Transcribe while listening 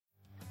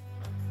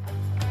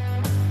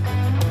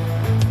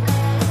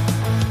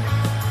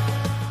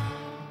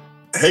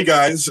Hey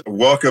guys,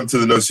 welcome to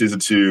the No Season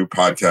 2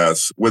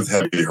 podcast with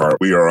Heavy Heart.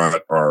 We are on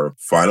our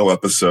final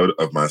episode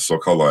of My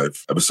So-Called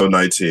Life, episode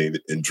 19,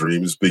 In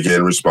Dreams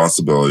Begin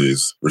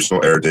Responsibilities.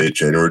 Original air date,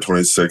 January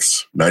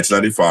 26,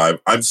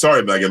 1995. I'm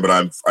sorry, Megan, but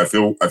I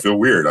feel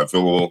weird. I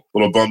feel a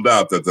little bummed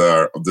out that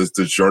this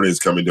journey is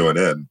coming to an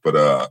end.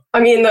 But I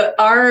mean,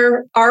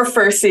 our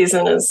first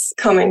season is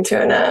coming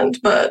to an end,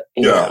 but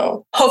you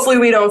know, hopefully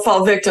we don't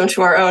fall victim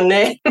to our own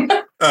name.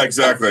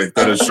 Exactly.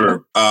 That is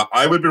true.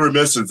 I would be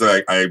remiss if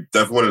I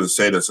definitely wanted to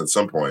say this at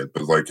some point,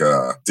 but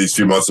these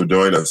few months of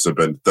doing this have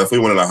been definitely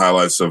one of the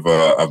highlights of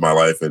my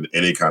life in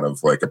any kind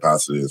of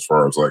capacity, as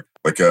far as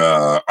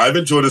I've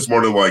enjoyed this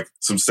more than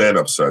some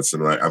stand-up sets,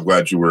 and I'm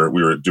glad we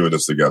were doing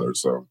this together.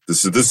 So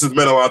this has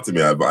meant a lot to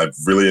me. I've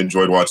really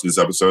enjoyed watching these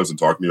episodes and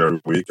talking to you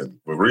every week, and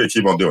we're gonna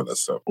keep on doing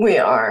this. So we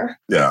are.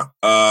 Yeah.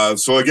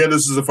 So again,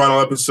 this is the final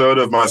episode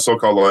of My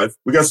So-Called Life.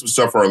 We got some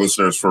stuff for our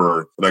listeners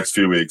for the next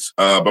few weeks.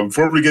 But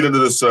before we get into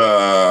this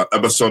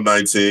episode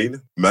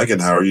 19, Megan,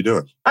 how are you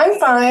doing? I'm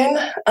fine.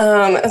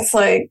 It's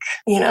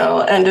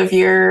end of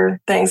year,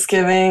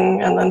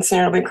 Thanksgiving, and then soon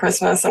it'll be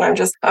Christmas. And I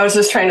was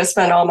just trying to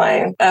spend all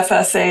my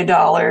FSA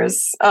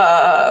dollars,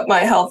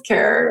 my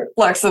healthcare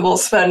flexible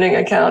spending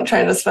account,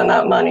 trying to spend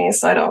that money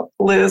so I don't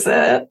lose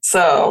it.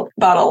 So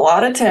bought a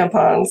lot of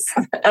tampons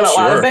and a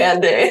lot of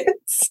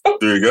Band-Aids.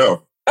 There you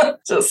go.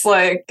 Just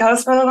gotta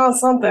spend it on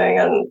something,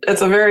 and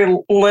it's a very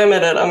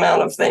limited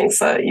amount of things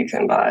that you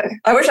can buy.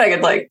 I wish I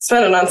could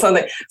spend it on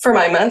something for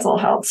my mental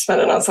health,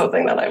 spend it on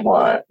something that I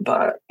want,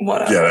 but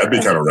whatever. Yeah, that'd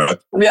be kind of rad.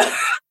 Yeah.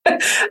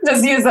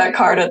 Just use that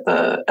card at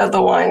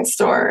the wine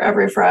store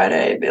every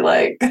Friday. Be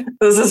like,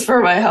 this is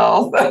for my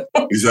health.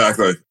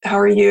 Exactly. How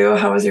are you?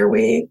 How was your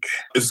week?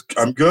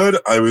 I'm good.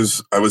 I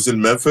was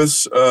in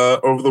Memphis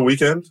over the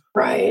weekend.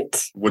 Right.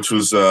 Which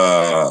was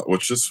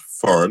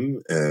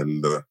fun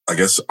and I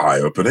guess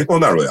eye-opening. Well,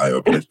 not really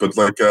eye-opening,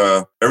 but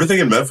everything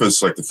in Memphis,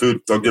 the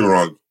food. Don't get me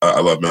wrong. I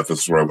love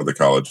Memphis, where I went to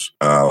college.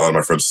 A lot of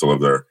my friends still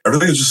live there.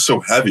 Everything is just so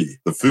heavy.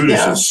 The food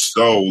is just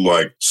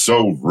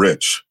so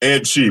rich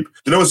and cheap.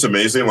 You know what's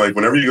amazing?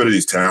 Whenever you go to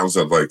these towns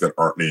that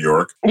aren't New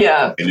York, and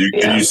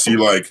you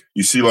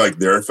see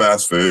their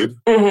fast food,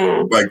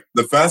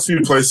 the fast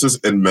food places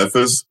in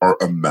Memphis are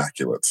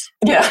immaculate.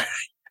 Yeah.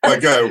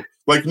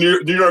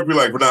 New York,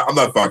 I'm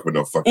not fucking with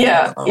no fucking.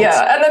 Yeah,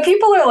 yeah. And the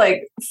people are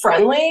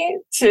friendly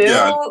too.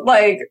 Yeah.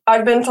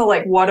 I've been to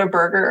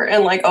Whataburger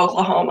in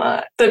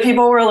Oklahoma. The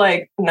people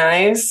were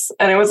nice,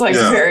 and it was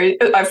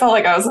very. I felt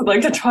like I was in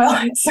the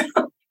Twilight Zone.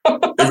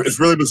 It's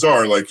really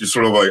bizarre. You're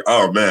sort of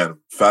oh man,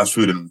 fast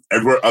food in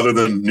everywhere other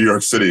than New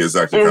York City is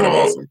actually kind of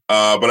awesome.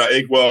 But I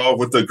ate well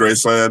with the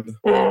Graceland.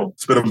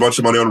 Spent a bunch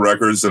of money on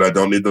records that I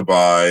don't need to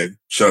buy.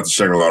 Shout out to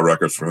Shangri-La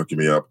Records for hooking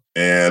me up.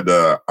 And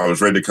I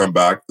was ready to come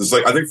back. It's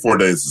I think 4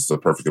 days is the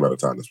perfect amount of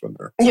time to spend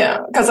there. Yeah,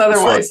 because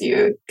otherwise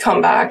you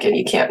come back and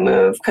you can't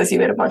move because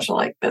you ate a bunch of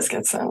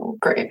biscuits and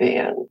gravy.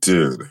 And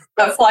dude,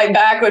 the flight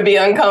back would be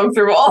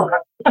uncomfortable.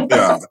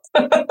 Yeah.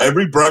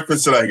 Every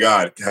breakfast that I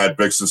got had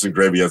biscuits and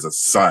gravy as a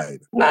side.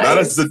 Nice. Not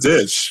as the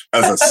dish,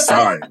 as a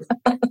side.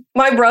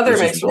 My brother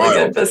makes really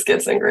good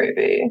biscuits and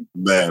gravy.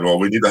 Man, well,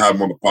 we need to have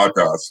him on the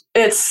podcast.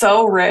 It's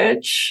so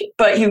rich,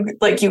 but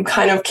you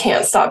kind of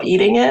can't stop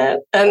eating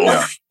it. And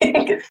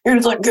you're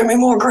just give me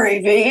more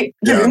gravy.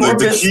 Give me more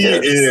biscuits.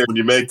 The key is when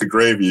you make the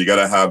gravy, you got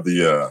to have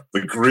the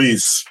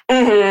grease.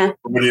 Mm-hmm.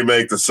 When you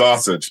make the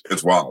sausage,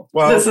 it's wild.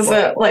 This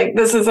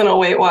isn't a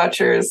Weight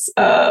Watchers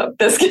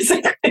biscuits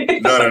and gravy.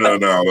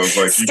 No.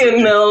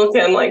 Skim milk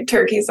and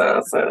turkey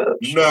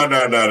sausage. No.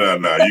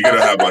 You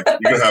gotta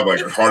have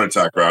a heart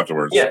attack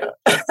afterwards. Yeah.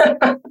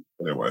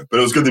 Anyway, but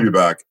it was good to be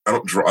back. I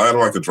don't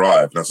like to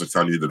drive. And that's the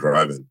time you need to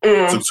drive in.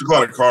 So it took a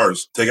lot of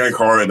cars. Taking a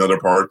car in other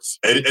parts,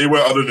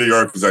 anywhere other than New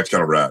York, is actually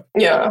kind of rad.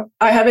 Yeah.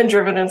 I haven't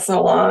driven in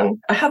so long.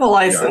 I have a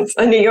license,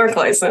 a New York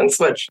license,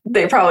 which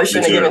they probably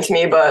shouldn't have given to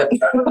me, but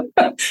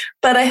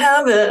but I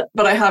have it.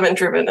 But I haven't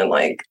driven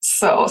in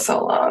so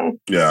long.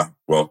 Yeah.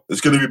 Well,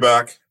 it's good to be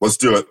back. Let's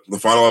do it. The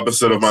final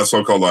episode of My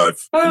So-Called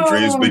Life.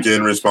 Dreams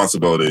Begin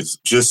Responsibilities.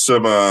 Just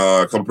some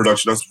couple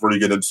production notes before you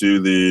get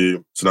into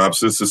the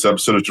synopsis. This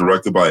episode is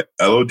directed by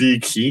Elodie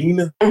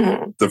Keene.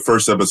 The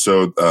first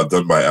episode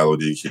done by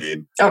Elodie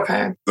Keene.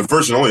 Okay. The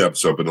first and only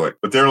episode,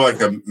 but they're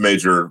a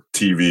major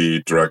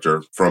TV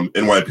director from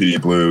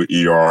NYPD Blue,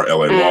 ER,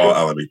 LA Law,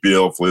 Ally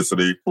McBeal,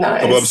 Felicity. Nice.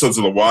 A couple episodes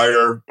of The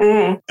Wire.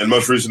 And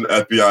most recent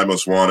FBI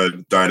Most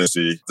Wanted,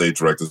 Dynasty. They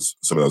directed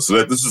some of those.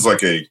 So this is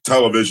a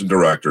television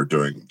director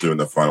doing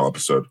the final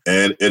episode.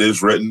 And it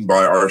is written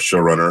by our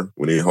showrunner,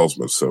 Winnie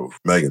Holzman. So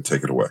Megan,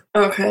 take it away.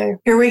 Okay,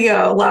 here we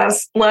go.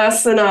 Last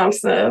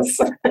synopsis.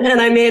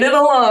 And I made it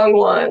a long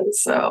one.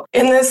 So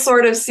in this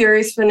sort of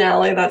series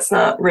finale, that's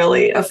not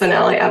really a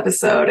finale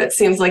episode. It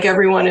seems like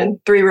everyone in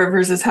Three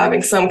Rivers is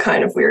having some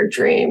kind of weird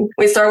dream.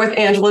 We start with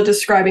Angela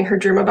describing her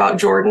dream about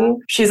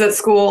Jordan. She's at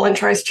school and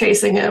tries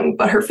chasing him,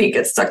 but her feet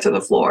get stuck to the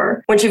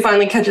floor. When she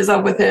finally catches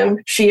up with him,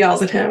 she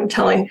yells at him,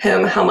 telling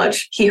him how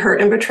much he hurt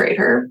and betrayed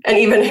her. And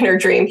even in her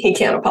dream, he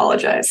can't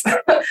apologize.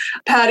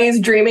 Patty's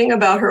dreaming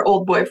about her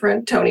old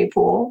boyfriend, Tony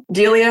Poole.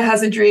 Delia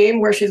has a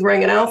dream where she's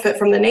wearing an outfit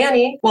from The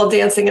Nanny while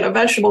dancing in a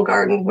vegetable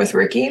garden with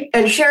Ricky.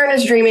 And Sharon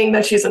is dreaming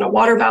that she's in a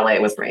water ballet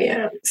with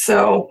Rayanne.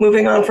 So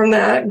moving on from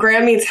that,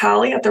 Graham meets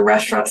Hallie at the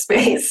restaurant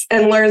space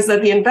and learns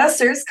that the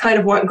investors kind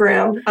of want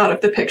Graham out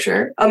of the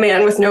picture. A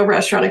man with no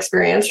restaurant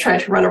experience trying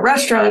to run a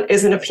restaurant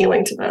isn't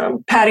appealing to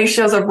them. Patty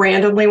shows up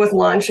randomly with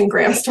lunch and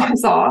Graham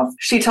storms off.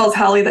 She tells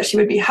Hallie that she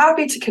would be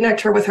happy to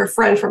connect her with her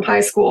friend from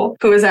high school,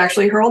 who is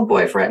actually her old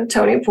boyfriend,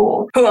 Tony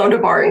Poole, who owned a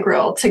bar and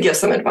grill, to give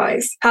some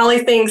advice. Hallie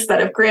thinks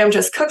that if Graham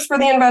just cooks for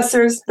the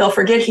investors, they'll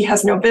forget he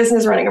has no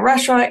business running a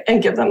restaurant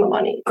and give them the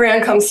money.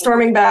 Graham comes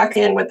storming back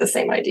in with the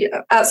same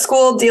idea. At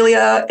school,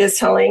 Delia is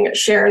telling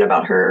Sharon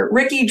about her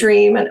Ricky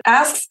dream and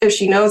asks if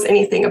she knows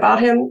anything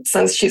about him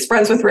since she's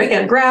friends with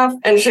Rayanne Graff,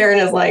 and Sharon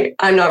is like,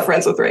 I'm not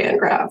friends with Rayanne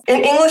Graff.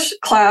 In English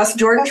class,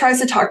 Jordan tries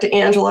to talk to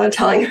Angela,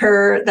 telling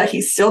her that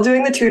he's still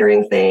doing the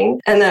tutoring thing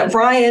and that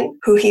Brian,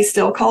 who he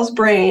still calls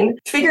Brain,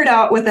 figured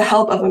out with the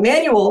help of a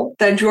manual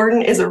that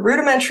Jordan is a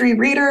rudimentary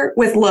reader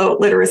with low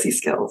literacy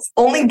skills.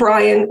 Only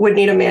Brian would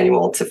need a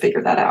manual to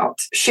figure that out.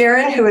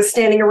 Sharon, who is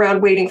standing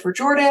around waiting for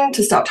Jordan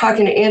to stop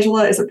talking to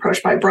Angela, is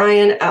approached by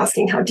Brian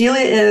asking how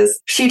Delia is.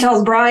 She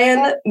tells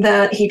Brian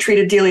that he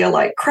treated Delia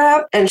like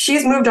crap and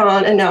she's moved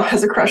on and now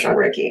has a crush on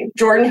Ricky.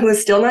 Jordan, who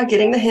is still not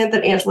getting the hint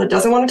that Angela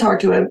doesn't want to talk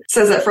to him,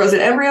 says that Frozen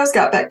Embryos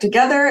got back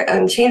together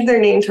and changed their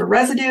name to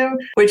Residue,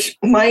 which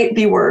might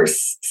be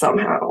worse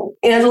somehow.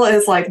 Angela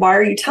is like, why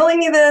are you telling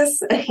me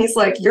this? And he's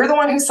like, you're the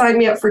one who signed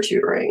me up for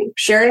tutoring.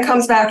 Sharon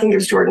comes back and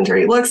gives Jordan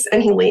dirty looks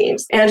and he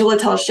leaves. Angela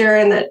tells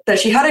Sharon that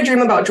she had a dream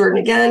about Jordan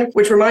again,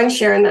 which reminds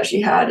Sharon that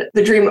she had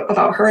the dream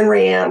about her and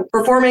Rayanne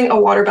performing a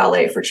water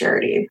ballet for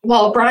charity.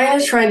 While Brian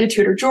is trying to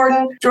tutor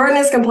Jordan, Jordan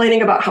is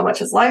complaining about how much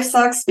his life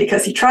sucks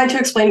because he tried to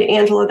explain to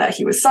Angela that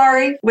he was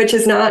sorry, which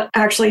is not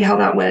actually how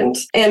that went.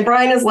 And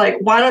Brian is like,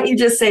 why don't you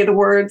just say the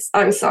words,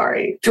 I'm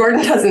sorry?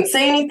 Jordan doesn't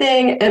say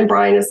anything, and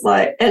Brian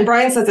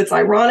says it's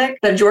ironic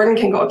that Jordan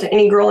can go up to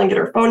any girl and get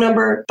her phone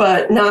number,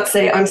 but not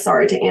say I'm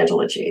sorry to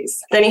Angela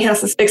Chase. Then he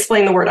has to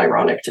explain the word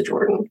ironic to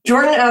Jordan.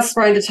 Jordan asks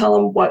Brian to tell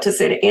him what to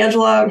say to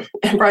Angela,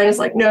 and Brian is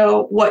like,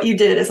 no, what you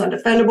did is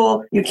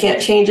undefendable. You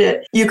can't change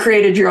it. You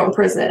created your own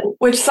prison.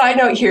 Which, side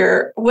note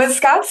here, was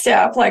Scott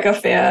Stapp like a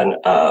fan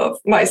of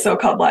My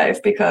So-Called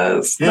Life?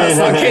 Because that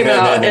song came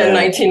out in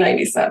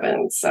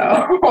 1997.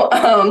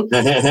 So,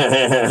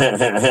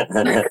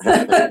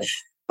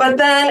 But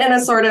then, in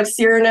a sort of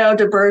Cyrano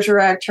de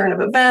Bergerac turn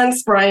of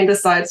events, Brian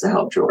decides to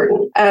help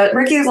Jordan. At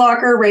Ricky's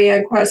locker,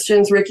 Rayanne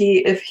questions Ricky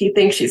if he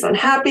thinks she's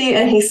unhappy,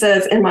 and he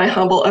says, in my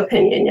humble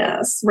opinion,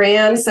 yes.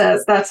 Rayanne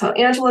says, that's how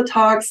Angela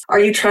talks. Are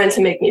you trying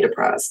to make me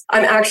depressed?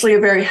 I'm actually a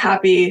very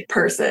happy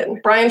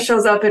person. Brian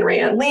shows up and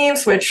Rayanne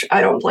leaves, which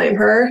I don't blame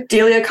her.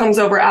 Delia comes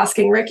over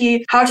asking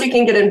Ricky how she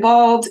can get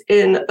involved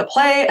in the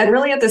play, and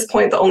really at this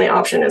point, the only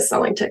option is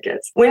selling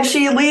tickets. When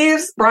she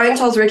leaves, Brian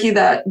tells Ricky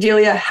that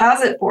Delia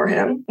has it for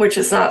him, which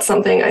is not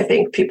something I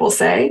think people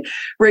say.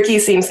 Ricky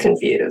seems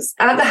confused.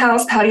 At the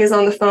house, Patty is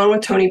on the phone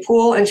with Tony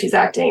Poole, and she's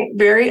acting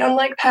very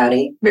unlike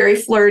Patty, very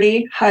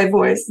flirty, high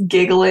voice,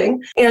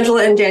 giggling.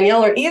 Angela and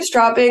Danielle are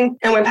eavesdropping,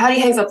 and when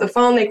Patty hangs up the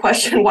phone, they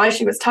question why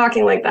she was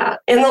talking like that.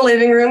 In the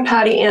living room,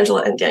 Patty,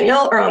 Angela, and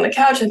Danielle are on the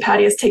couch, and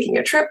Patty is taking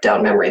a trip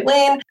down memory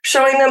lane,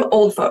 showing them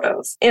old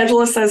photos.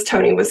 Angela says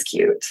Tony was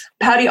cute.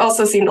 Patty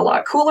also seemed a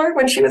lot cooler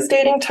when she was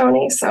dating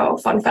Tony, so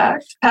fun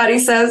fact. Patty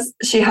says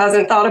she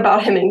hasn't thought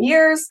about him in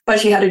years, but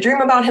she had a dream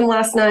about him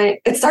last night.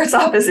 It starts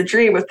off as a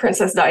dream with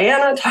Princess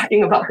Diana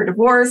talking about her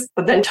divorce,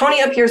 but then Tony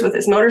appears with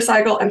his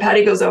motorcycle and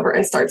Patty goes over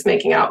and starts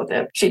making out with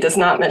him. She does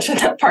not mention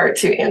that part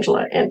to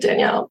Angela and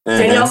Danielle.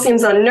 Danielle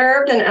seems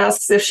unnerved and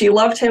asks if she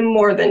loved him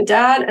more than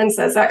Dad and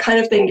says that kind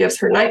of thing gives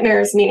her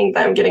nightmares, meaning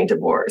them getting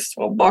divorced.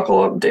 Well,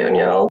 buckle up,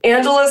 Danielle.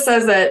 Angela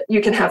says that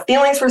you can have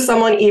feelings for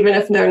someone even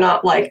if they're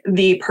not like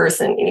the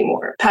person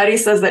anymore. Patty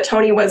says that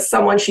Tony was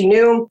someone she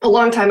knew a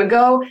long time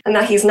ago and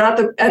that he's not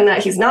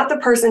the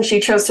person she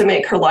chose to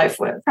make her life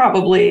with.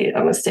 Probably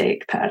a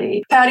mistake,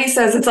 Patty. Patty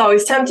says it's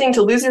always tempting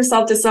to lose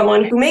yourself to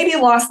someone who maybe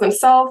lost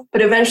themselves,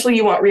 but eventually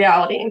you want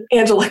reality.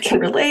 Angela can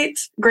relate.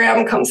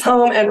 Graham comes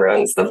home and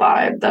ruins the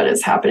vibe that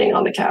is happening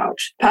on the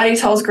couch. Patty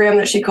tells Graham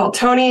that she called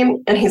Tony,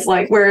 and he's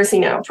like, where is he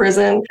now?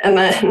 Prison? And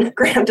then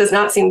Graham does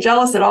not seem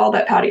jealous at all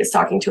that Patty is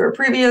talking to her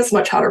previous,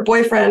 much hotter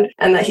boyfriend,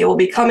 and that he will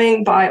be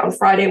coming by on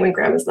Friday when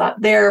Graham is not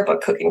there,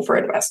 but cooking for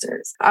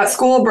investors. At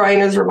school,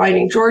 Brian is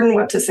reminding Jordan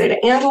what to say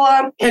to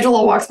Angela.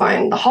 Angela walks by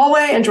in the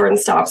hallway, and Jordan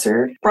stops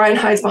her. Brian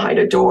hides behind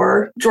a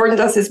door. Jordan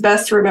does his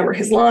best to remember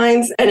his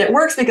lines, and it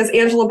works because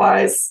Angela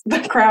buys the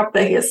crap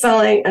that he is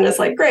selling, and it's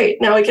like,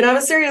 great, now we can have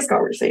a serious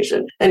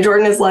conversation. And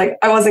Jordan is like,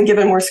 I wasn't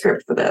given more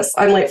script for this.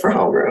 I'm late for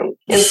homeroom.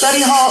 In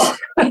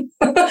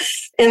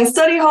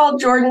study hall,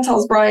 Jordan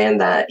tells Brian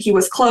that he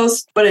was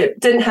close, but it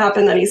didn't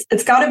happen, that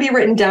it's got to be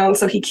written down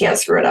so he can't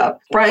screw it up.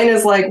 Brian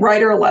is like,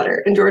 write her a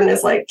letter. And Jordan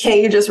is like,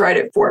 can't you just write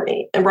it for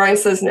me? And Brian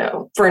says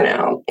no, for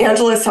now.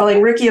 Angela is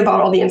telling Ricky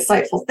about all the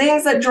insightful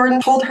things that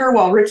Jordan told her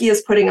while Ricky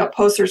is putting up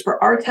posters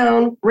for Our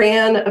Town.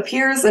 Ran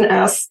appears and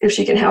asks if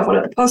she can have one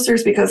of the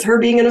posters because her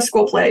being in a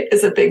school play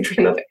is a big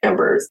dream of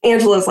Amber's.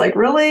 Angela's like,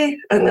 really?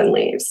 And then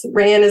leaves.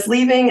 Ryan is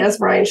leaving as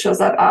Brian shows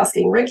up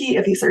asking Ricky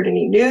if he's heard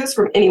any news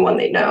from anyone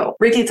they know.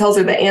 Ricky tells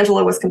her that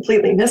Angela was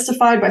completely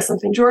mystified by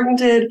something Jordan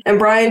did. And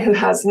Brian, who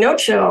has no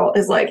chill,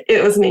 is like,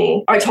 it was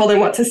me. I told him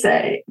what to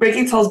say.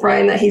 Ricky tells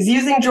Brian that he's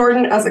using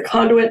Jordan as a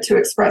conduit to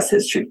express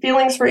his true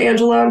feelings for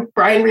Angela.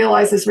 Brian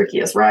realizes Ricky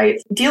is right.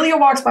 Delia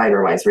walks by and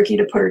reminds Ricky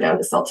to put her down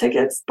to sell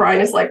tickets. Brian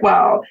is like,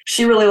 wow,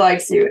 she really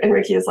likes you. And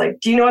Ricky is like,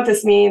 do you know what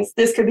this means?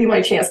 This could be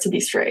my chance to be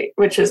straight,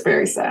 which is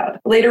very sad.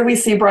 Later, we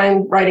see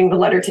Brian writing the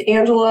letter to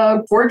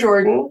Angela for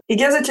Jordan. He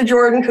gives it to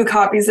Jordan, who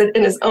copies it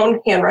in his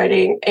own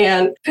handwriting.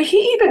 And could he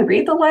even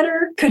read the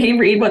letter? Could he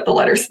read what the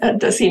letter said?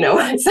 Does he know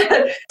what it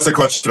said? That's a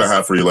question I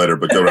have for you later,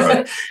 but go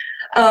ahead.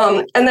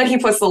 And then he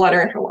puts the letter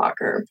in her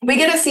locker. We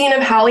get a scene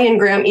of Hallie and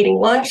Graham eating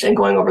lunch and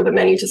going over the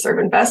menu to serve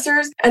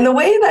investors. And the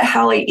way that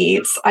Hallie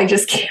eats, I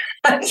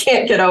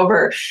can't get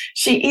over.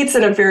 She eats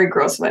in a very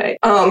gross way.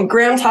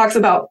 Graham talks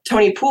about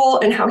Tony Poole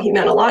and how he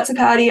meant a lot to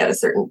Patty at a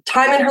certain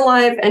time in her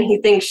life. And he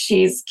thinks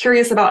she's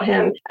curious about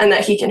him and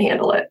that he can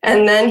handle it.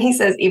 And then he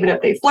says, even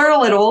if they flirt a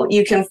little,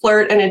 you can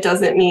flirt and it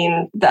doesn't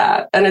mean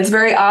that. And it's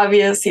very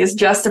obvious he is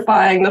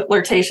justifying the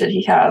flirtation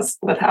he has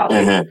with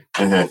Hallie.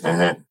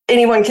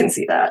 Anyone can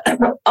see that.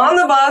 On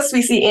the bus,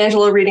 we see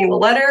Angela reading the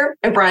letter,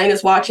 and Brian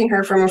is watching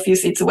her from a few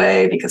seats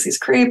away because he's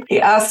creep. He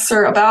asks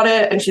her about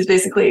it, and she's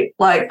basically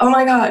like, oh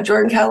my God,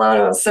 Jordan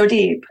Catalano is so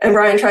deep. And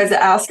Brian tries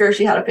to ask her if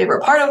she had a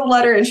favorite part of the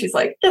letter, and she's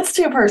like, it's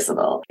too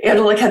personal.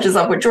 Angela catches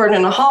up with Jordan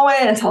in the hallway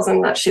and tells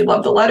him that she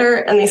loved the letter,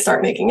 and they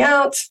start making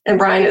out. And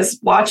Brian is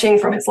watching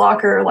from his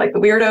locker like the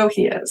weirdo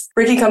he is.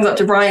 Ricky comes up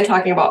to Brian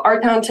talking about Our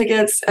Town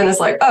tickets and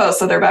is like, oh,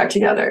 so they're back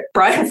together.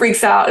 Brian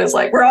freaks out and is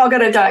like, we're all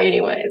going to die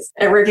anyways.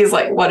 And Ricky's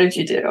like, what did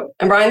you do?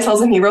 And Brian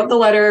tells him he wrote the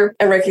letter,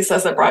 and Ricky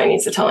says that Brian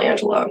needs to tell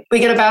Angela. We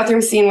get a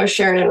bathroom scene with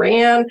Sharon and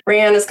Rayanne.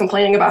 Rayanne is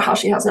complaining about how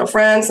she has no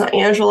friends, not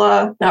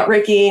Angela, not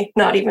Ricky,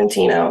 not even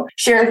Tino.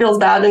 Sharon feels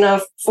bad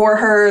enough for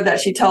her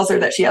that she tells her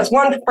that she has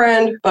one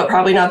friend, but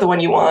probably not the one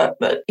you want,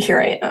 but here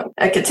I am.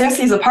 At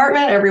Katimski's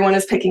apartment, everyone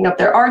is picking up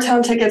their Our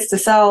Town tickets to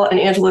sell, and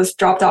Angela's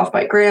dropped off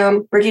by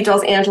Graham. Ricky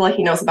tells Angela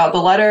he knows about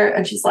the letter,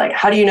 and she's like,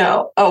 how do you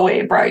know? Oh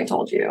wait, Brian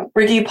told you.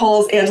 Ricky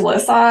pulls Angela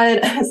aside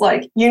and is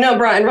like, you know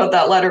Brian wrote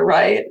that letter,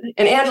 right?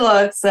 And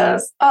Angela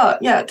says, oh,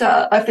 yeah,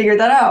 duh, I figured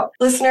that out.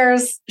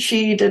 Listeners,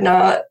 she did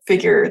not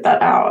figure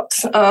that out.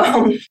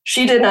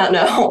 She did not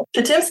know.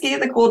 Katimski,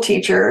 the cool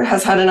teacher,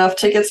 has had enough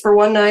tickets for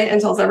one night and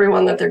tells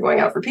everyone that they're going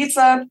out for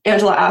pizza.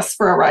 Angela asks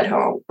for a ride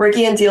home.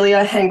 Ricky and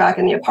Delia hang back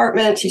in the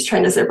apartment. She's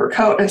trying to zip her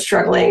coat and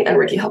struggling, and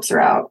Ricky helps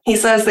her out. He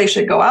says they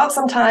should go out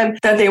sometime,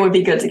 that they would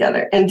be good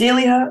together. And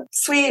Delia,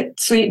 sweet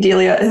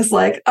Delia, is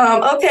like,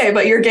 okay,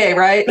 but you're gay,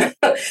 right?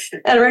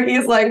 And Ricky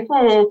is like,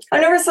 I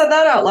never said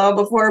that out loud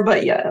before,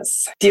 but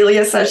yes.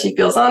 Delia says she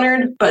feels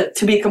honored, but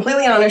to be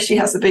completely honest, she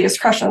has the biggest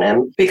crush on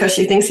him because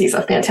she thinks he's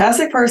a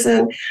fantastic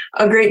person,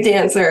 a great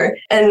dancer,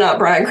 and not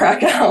Brian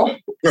Krakow.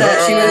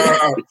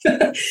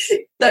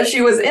 That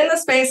she was in the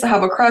space to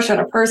have a crush on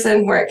a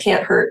person where it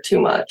can't hurt too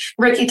much.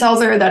 Ricky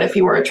tells her that if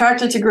he were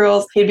attracted to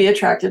girls, he'd be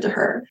attracted to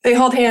her. They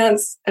hold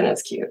hands, and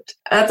it's cute.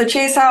 At the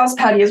Chase house,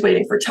 Patty is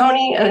waiting for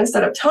Tony, and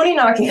instead of Tony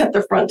knocking at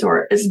the front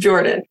door, it's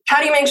Jordan.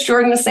 Patty makes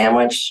Jordan a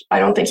sandwich. I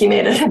don't think he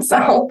made it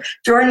himself.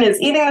 Jordan is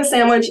eating the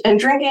sandwich and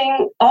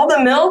drinking all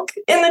the milk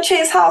in the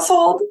Chase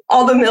household,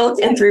 all the milk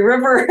in Three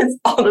Rivers,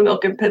 all the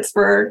milk in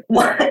Pittsburgh.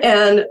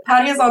 And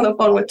Patty is on the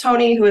phone with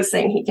Tony, who is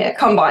saying he can't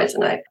come by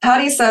tonight.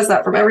 Patty says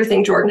that from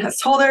everything Jordan has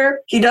told her,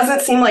 he doesn't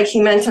seem like he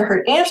meant to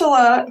hurt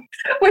Angela,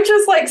 which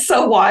is like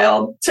so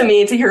wild to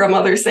me to hear a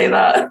mother say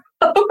that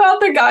about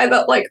the guy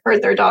that like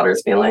hurt their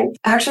daughter's feelings.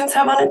 Actions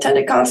have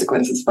unintended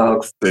consequences,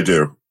 folks. They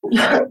do.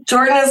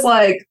 Jordan is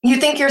like, you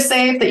think you're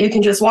safe, that you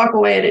can just walk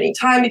away at any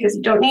time because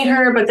you don't need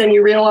her, but then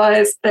you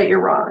realize that you're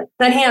wrong.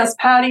 Then he asks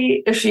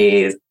Patty if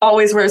she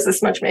always wears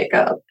this much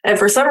makeup. And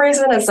for some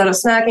reason, instead of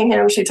smacking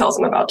him, she tells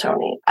him about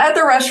Tony. At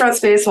the restaurant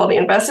space, while the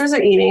investors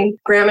are eating,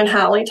 Graham and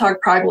Hallie talk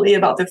privately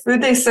about the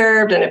food they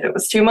served and if it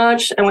was too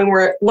much. And we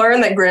learn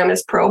that Graham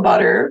is pro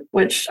butter,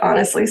 which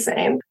honestly,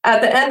 same.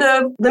 At the end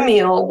of the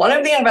meal, one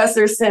of the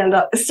investors stands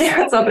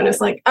up and is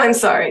like, I'm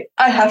sorry,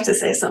 I have to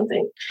say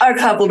something. Our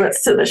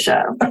compliments to the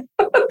chef.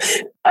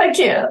 I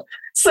can't.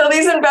 So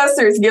these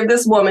investors give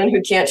this woman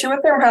who can't chew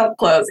with their mouth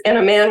closed and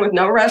a man with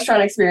no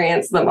restaurant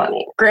experience the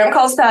money. Graham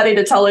calls Patty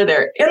to tell her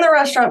they're in the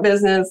restaurant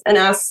business and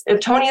asks if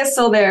Tony is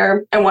still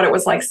there and what it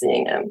was like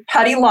seeing him.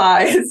 Patty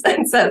lies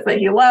and says that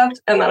he left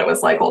and that it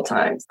was like old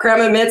times. Graham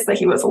admits that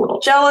he was a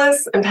little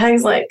jealous, and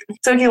Patty's like,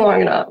 took you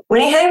long enough.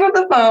 When he hangs up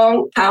the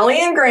phone,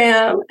 Hallie and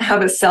Graham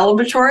have a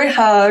celebratory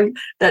hug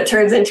that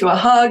turns into a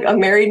hug a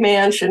married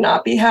man should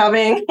not be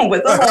having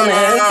with a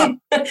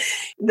woman.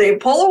 They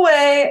pull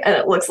away and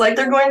it looks like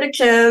they're going to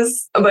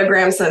kiss, but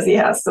Graham says he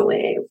has to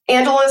leave.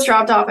 Angela is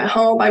dropped off at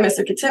home by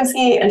Mr.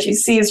 Katinsky and she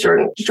sees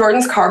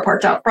Jordan's car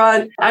parked out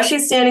front. As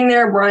she's standing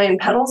there, Brian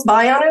pedals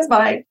by on his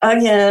bike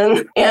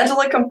again.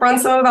 Angela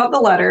confronts him about the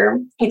letter.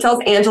 He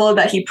tells Angela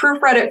that he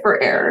proofread it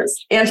for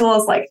errors.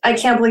 Angela's like, I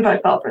can't believe I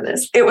fell for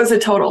this. It was a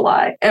total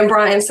lie. And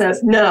Brian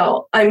says,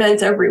 no, I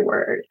meant every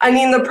word. I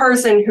mean, the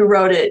person who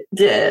wrote it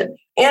did.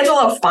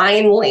 Angela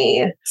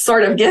finally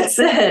sort of gets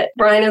it.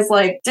 Brian is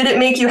like, did it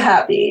make you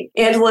happy?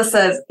 Angela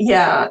says,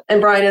 yeah.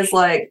 And Brian is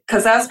like,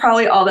 because that's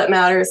probably all that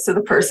matters to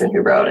the person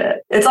who wrote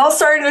it. It's all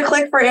starting to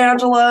click for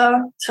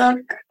Angela. Took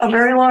a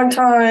very long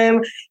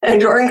time.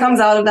 And Jordan comes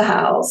out of the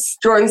house.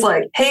 Jordan's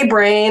like, hey,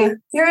 Brain,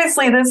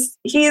 seriously,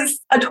 he's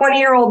a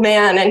 20-year-old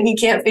man and he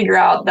can't figure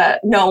out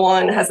that no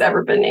one has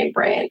ever been named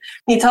Brain.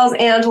 He tells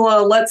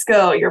Angela, let's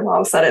go. Your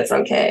mom said it's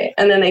okay.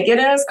 And then they get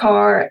in his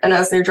car. And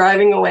as they're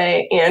driving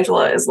away,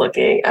 Angela is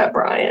looking at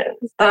Brian.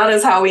 That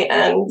is how we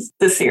end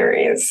the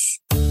series.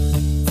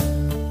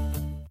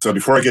 So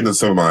before I get into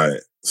some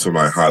of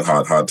my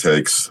hot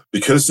takes,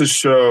 because the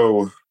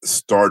show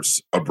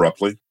starts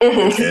abruptly,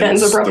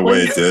 ends abruptly, the way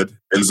it did,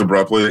 ends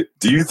abruptly,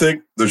 do you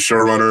think the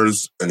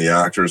showrunners and the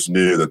actors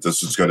knew that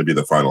this was going to be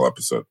the final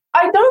episode?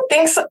 I don't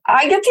think so.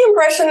 I get the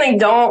impression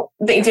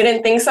they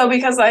didn't think so,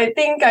 because I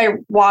think I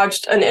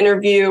watched an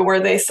interview where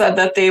they said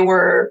that they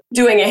were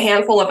doing a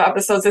handful of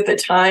episodes at the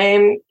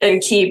time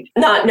and keep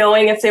not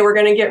knowing if they were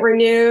going to get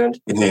renewed.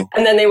 Mm-hmm.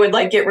 And then they would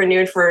get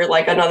renewed for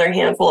another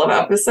handful of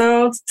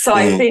episodes. So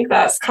I think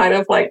that's kind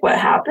of what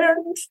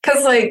happened.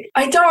 Cause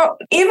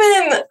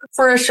even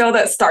for a show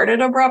that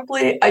started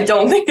abruptly, I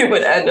don't think it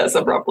would end as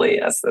abruptly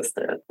as this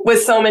did,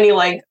 with so many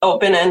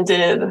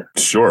open-ended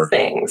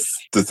things.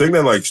 The thing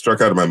that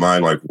struck out of my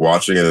mind,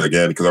 watching it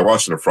again, because I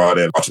watched it on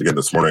Friday and watched it again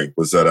this morning,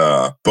 was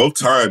that both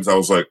times I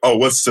was like, oh,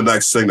 what's the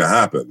next thing to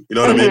happen? You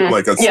know what I mean?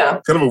 That's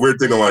kind of a weird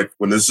thing to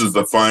when this is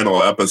the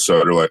final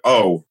episode, you're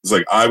oh, it's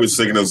I was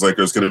thinking it was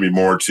there's going to be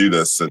more to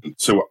this. And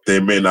so they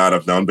may not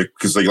have known,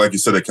 because like you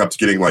said, it kept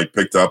getting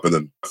picked up, and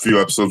then a few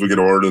episodes we get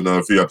ordered, and then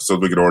a few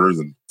episodes we get orders.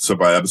 And so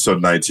by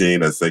episode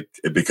 19, I think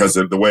because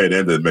the way it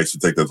ended, it makes you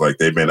think that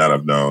they may not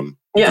have known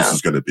this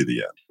is going to be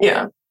the end.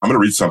 Yeah. I'm going to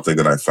read something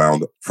that I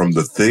found from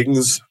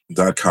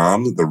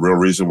thethings.com, the real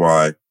reason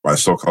why My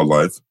So-Called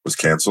Life was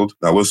canceled.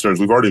 Now,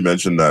 listeners, we've already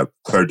mentioned that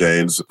Claire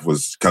Danes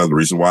was kind of the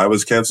reason why it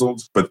was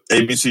canceled, but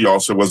ABC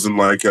also wasn't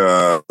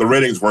the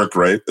ratings weren't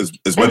great as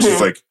much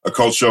as a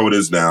cult show it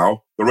is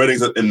now. The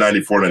ratings in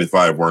 94,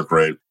 95 weren't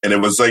great. And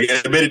it was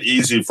it made it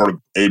easy for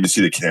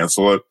ABC to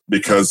cancel it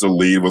because the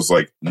lead was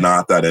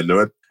not that into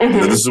it.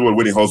 Mm-hmm. And this is what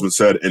Whitney Holzman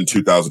said in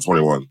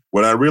 2021.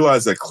 When I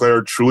realized that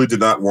Claire truly did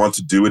not want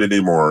to do it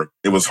anymore,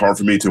 it was hard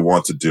for me to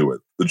want to do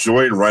it. The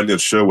joy in writing the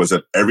show was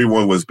that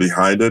everyone was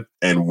behind it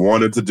and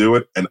wanted to do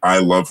it, and I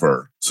love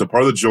her. So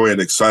part of the joy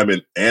and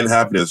excitement and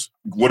happiness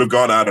would have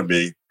gone out of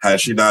me had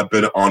she not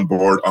been on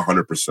board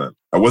 100%.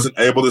 I wasn't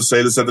able to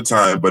say this at the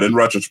time, but in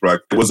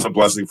retrospect, it was a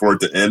blessing for it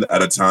to end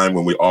at a time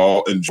when we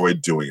all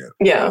enjoyed doing it.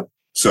 Yeah.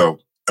 So,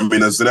 I mean,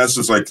 that's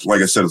just like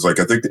I said, it's I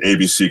think the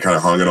ABC kind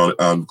of hung it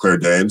on Claire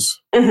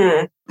Danes.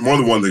 Mm-hmm. More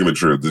than one thing can be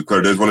true. Did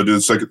Claire Danes want to do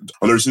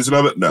another season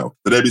of it? No.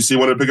 Did ABC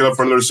want to pick it up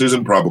for another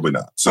season? Probably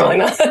not. So. Probably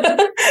not.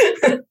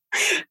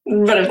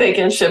 But if they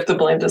can shift the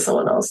blame to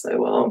someone else, they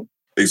will.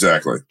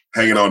 Exactly.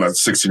 Hanging on a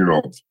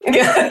 16-year-old.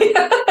 Yeah.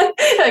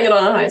 Hanging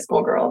on a high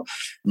school girl.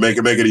 Make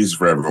it easy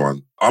for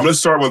everyone. I'm going to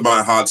start with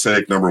my hot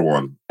take number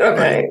one.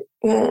 Okay.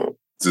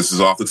 This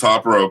is off the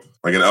top rope,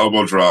 like an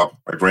elbow drop,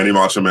 like Randy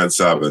Macho Man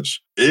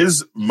Savage.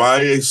 Is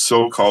My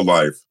So-Called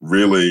Life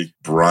really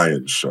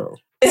Brian's show?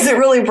 Is it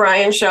really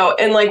Brian's show?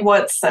 In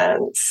what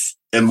sense?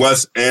 In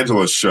less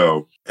Angela's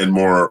show and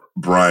more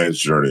Brian's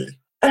journey.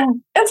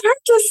 It's hard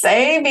to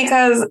say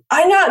because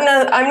I'm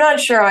not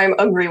sure I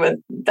agree with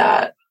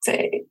that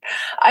take.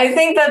 I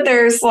think that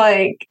there's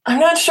I'm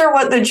not sure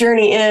what the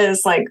journey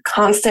is,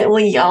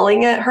 constantly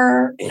yelling at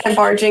her and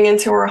barging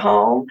into her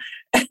home.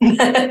 And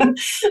then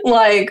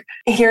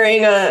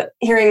hearing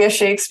a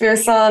Shakespeare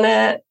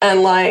sonnet,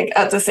 and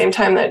at the same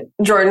time that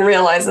Jordan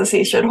realizes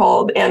he should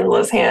hold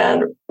Angela's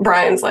hand,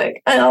 Brian's I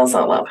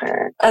also love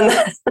her. And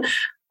then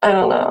I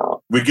don't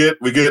know. We get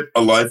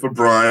A Life of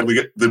Brian. We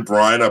get the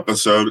Brian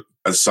episode.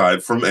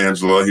 Aside from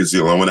Angela, he's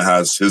the only one that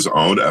has his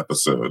own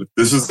episode.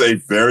 This is a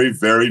very,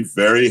 very,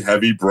 very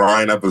heavy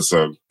Brian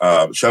episode.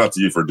 Shout out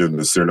to you for doing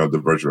the Cyrano de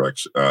Bergerac.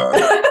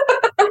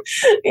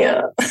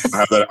 Yeah.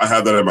 I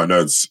have that in my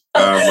notes.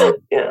 Yeah.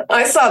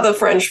 I saw the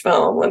French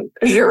film with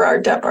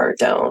Gerard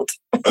Depardieu.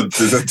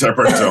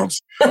 Depardieu.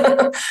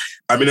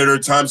 I mean, there are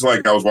times I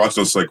was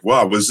watching this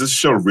wow, was this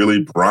show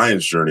really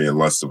Brian's journey and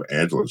less of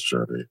Angela's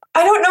journey?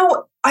 I don't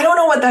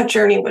know what that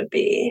journey would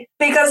be,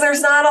 because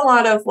there's not a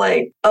lot of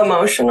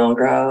emotional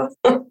growth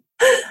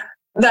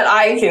that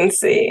I can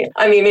see.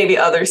 I mean, maybe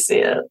others see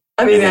it.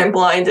 I mean, I'm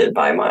blinded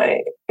by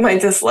my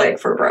dislike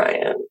for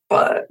Brian,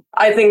 but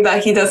I think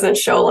that he doesn't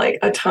show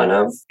a ton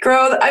of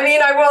growth. I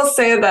mean, I will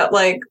say that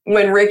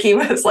when Ricky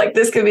was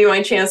this could be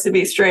my chance to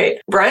be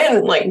straight,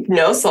 Brian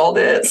no-sold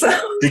it. So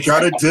he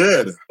kind of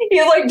did.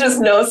 he like just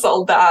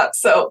no-sold that.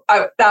 So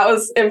that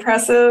was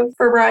impressive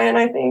for Brian,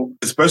 I think.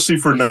 Especially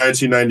for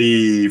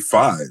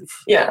 1995.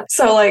 Yeah.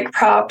 So like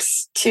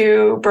props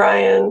to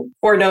Brian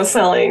for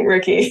no-selling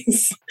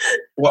Ricky's.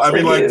 Well, I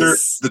mean, like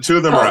the two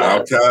of them are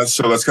outcasts,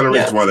 so that's kind of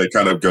reason why they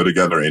kind of go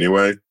together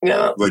anyway.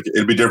 Yeah. Like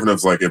it'd be different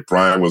if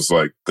Brian was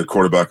like the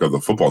quarterback of the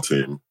football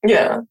team.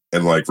 Yeah.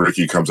 And like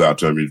Ricky comes out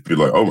to him, you'd be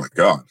like, oh my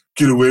God,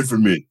 get away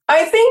from me.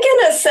 I think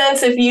in a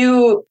sense, if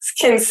you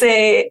can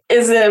say,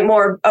 is it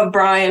more a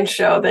Brian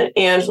show than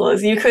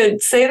Angela's? You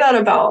could say that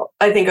about,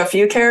 I think, a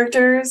few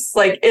characters.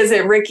 Like, is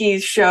it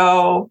Ricky's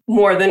show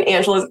more than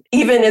Angela's?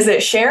 Even is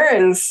it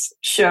Sharon's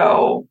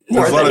show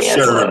more than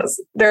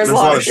Angela's? There's a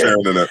lot of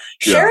Sharon in it.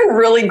 Yeah. Sharon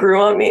really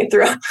grew on me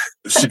throughout.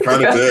 She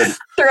kind of did.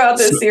 Throughout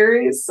this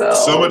series.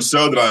 So much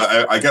so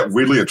that I got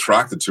weirdly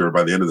attracted to her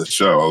by the end of the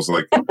show. I was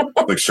like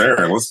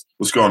Sharon,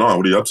 what's going on?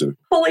 What are you up to?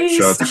 Police.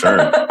 Shout out to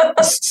Sharon.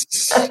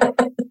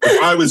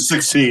 I was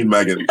 16,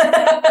 Megan.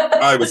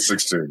 I was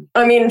 16.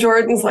 I mean,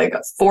 Jordan's like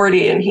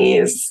 40 and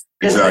he's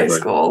in high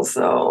school,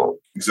 so.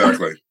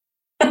 Exactly.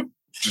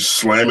 Just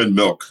slamming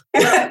milk.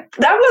 That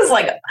was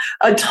like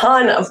a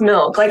ton of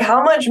milk. Like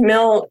how much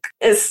milk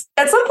is,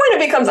 at some point it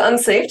becomes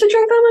unsafe to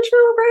drink that much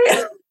milk,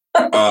 right?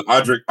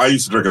 I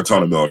used to drink a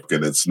ton of milk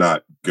and it's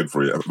not good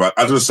for you. But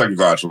after the second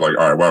glass, I'm like,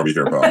 all right, why are we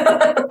here,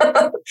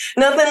 pal?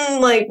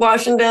 Nothing like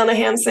washing down a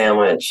ham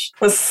sandwich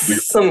with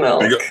some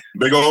milk.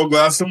 Big old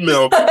glass of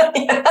milk.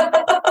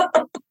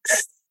 Yeah.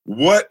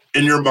 What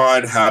in your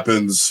mind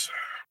happens?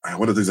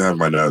 One of the things I have in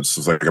my notes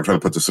is like, I'm trying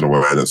to put this in a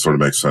way that sort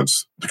of makes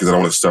sense because I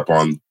don't want to step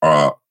on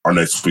our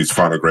next week's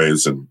final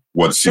grades and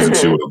what season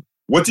 2 of.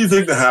 What do you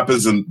think that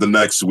happens in the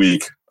next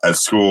week at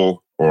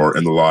school or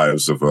in the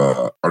lives of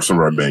some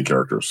of our main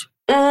characters?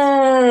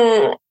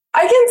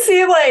 I can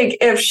see like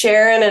if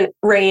Sharon and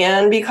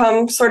Rayanne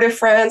become sort of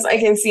friends, I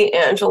can see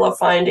Angela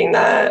finding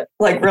that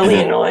like really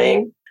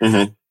annoying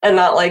and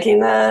not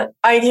liking that.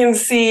 I can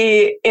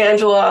see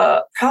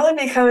Angela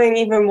probably becoming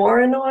even more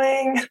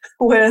annoying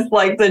with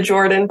like the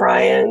Jordan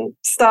Brian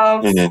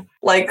stuff,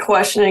 like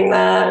questioning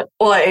that,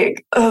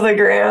 like the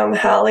Graham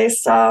Hallie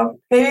stuff.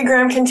 Maybe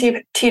Graham can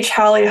teach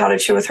Hallie how to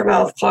chew with her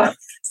mouth closed.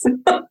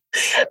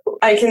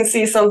 I can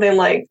see something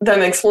like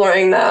them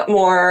exploring that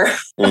more.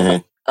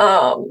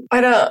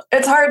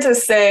 It's hard to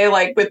say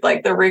like with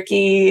like the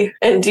Ricky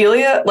and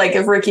Delia, like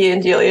if Ricky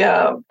and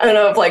Delia, I don't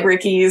know if like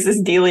Ricky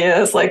uses Delia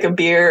as like a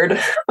beard in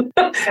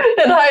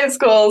high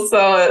school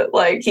so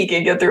like he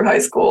could get through high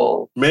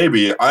school.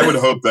 Maybe. I would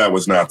hope that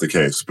was not the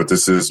case, but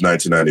this is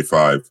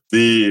 1995.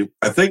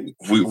 I think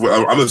I'm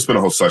going to spend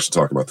a whole session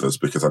talking about this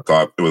because I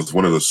thought it was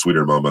one of the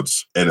sweeter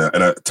moments in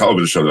a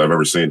television show that I've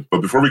ever seen.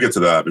 But before we get to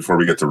that, before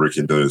we get to Ricky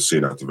and Delia's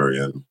scene at the very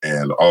end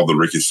and all the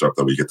Ricky stuff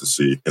that we get to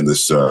see in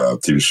this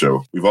TV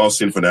show, we've all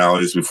seen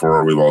finales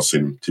before. We've all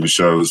seen TV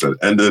shows that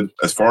ended.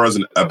 As far as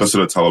an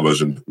episode of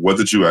television, what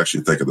did you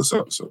actually think of this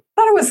episode?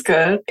 I thought it was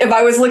good. If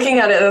I was looking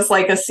at it as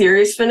like a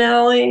series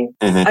finale,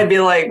 I'd be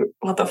like,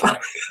 what the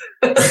fuck?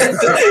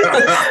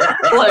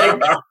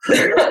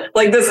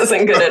 like this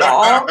isn't good at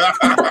all.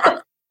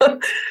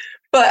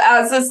 But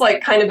as this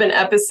like kind of an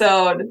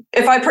episode,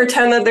 if I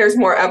pretend that there's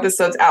more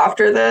episodes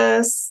after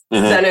this,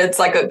 then it's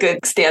like a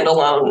good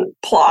standalone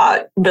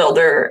plot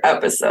builder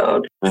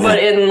episode. But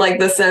in like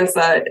the sense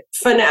that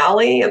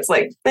finale, it's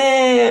like,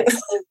 okay.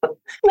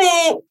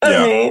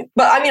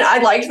 But I mean, I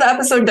liked the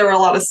episode. There were a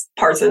lot of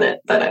parts in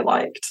it that I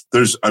liked.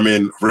 We're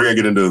going to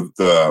get into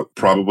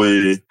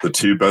probably the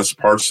two best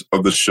parts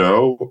of the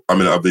show. I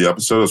mean, of the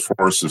episode, as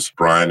far as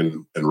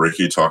Brian and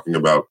Ricky talking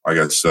about, I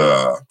guess,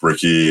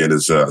 Ricky and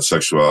his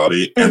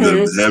sexuality. And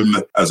then him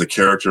as a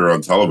character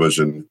on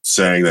television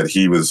saying that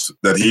he was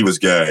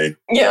gay,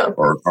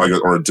 or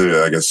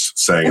I guess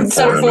saying it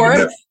for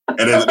him,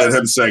 and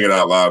him saying it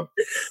out loud.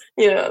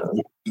 Yeah,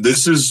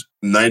 this is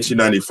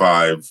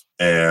 1995,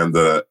 and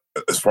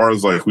as far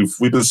as like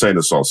we've been saying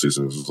this all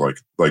season, this is like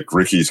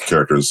Ricky's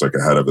character is like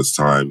ahead of his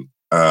time.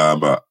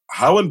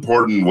 How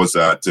important was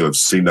that to have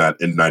seen that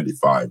in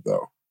 95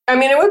 though? I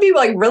mean, it would be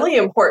like really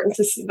important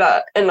to see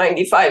that in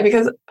 95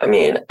 because I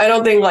mean, I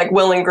don't think like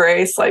Will and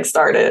Grace like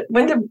started.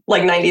 When did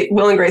like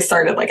Will and Grace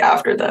started like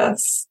after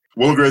this?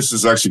 Will and Grace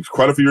is actually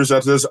quite a few years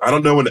after this. I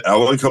don't know when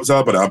Ellen comes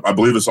out, but I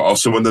believe it's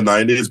also in the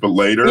 90s, but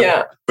later.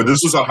 Yeah. But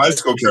this was a high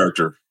school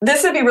character.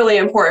 This would be really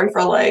important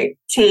for like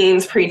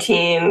teens,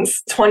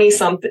 preteens,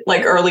 20-something,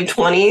 like early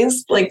 20s,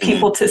 like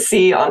people to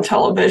see on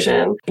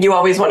television. You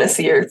always want to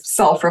see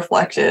yourself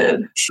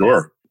reflected.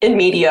 Sure. In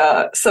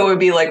media, so it would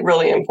be like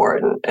really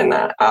important in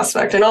that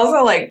aspect. And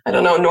also like, I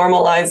don't know,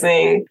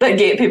 normalizing that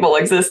gay people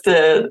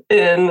existed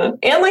and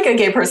like a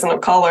gay person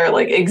of color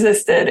like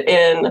existed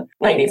in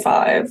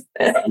 95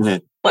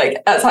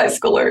 like as high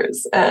schoolers.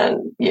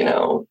 And, you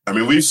know, I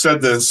mean, we've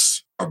said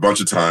this a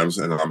bunch of times,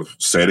 and I'm going to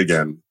say it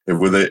again. If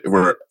they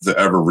were to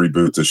ever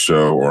reboot the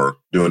show or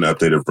do an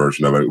updated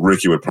version of it,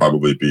 Ricky would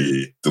probably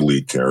be the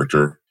lead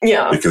character.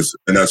 Yeah. Because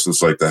in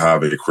essence, like to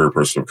have a queer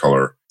person of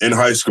color in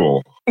high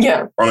school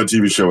on a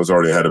TV show was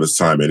already ahead of its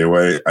time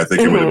anyway. I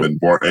think it would have been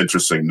more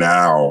interesting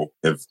now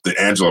if the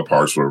Angela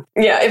parts were.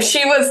 Yeah, if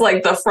she was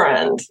like the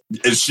friend.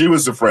 If she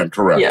was the friend,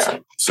 correct. Yeah.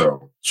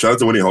 So shout out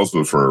to Winnie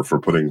Holzman for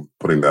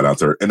putting that out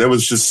there. And it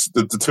was just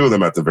the two of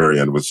them at the very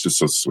end was just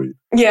so sweet.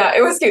 Yeah,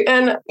 it was cute.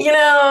 And,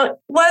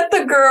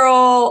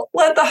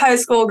 let the high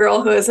school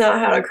girl who has not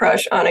had a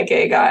crush on a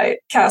gay guy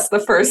cast the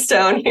first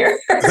stone here.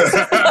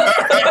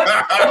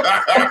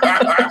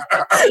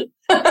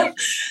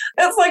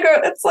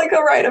 It's like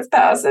a rite of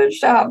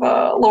passage to have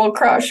a little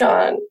crush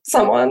on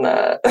someone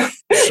that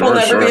will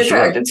never be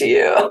attracted to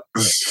you.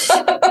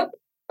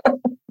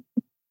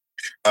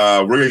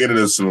 We're going to get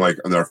into this in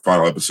our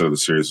final episode of the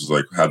series is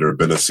had there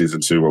been a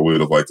season 2, what we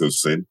would have liked to have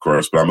seen, of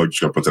course, but I'm just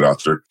going to put that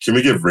out there. Can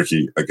we give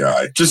Ricky a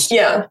guy? Just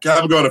have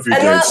him go on a few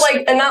dates.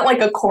 Not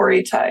like a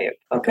Corey type,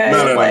 okay?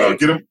 No.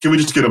 Can we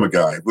just get him a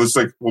guy?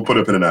 We'll put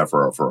a pin in that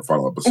for our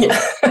final episode. Yeah.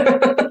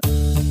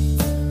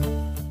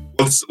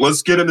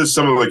 Let's get into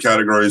some of the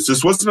categories.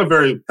 This wasn't a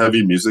very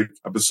heavy music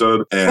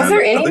episode. And was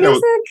there any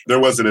music? There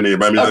wasn't any.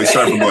 I mean,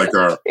 aside from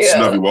our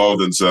Snubby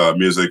Walden's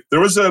music, there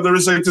was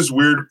this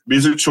weird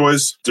music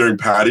choice during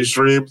Patty's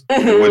dream,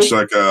 in which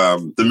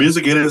the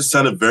music in it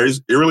sounded very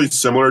eerily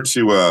similar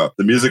to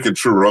the music in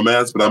True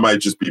Romance, but that might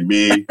just be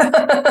me.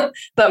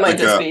 That might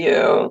just be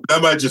you.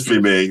 That might just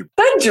be me.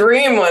 That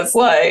dream was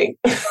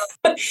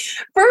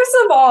first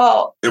of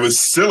all, it was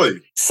silly.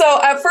 So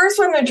at first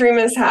when the dream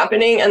is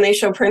happening and they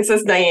show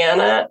Princess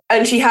Diana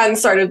and she hadn't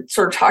started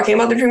sort of talking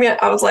about the dream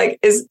yet, I was like,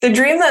 is the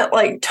dream that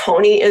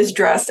Tony is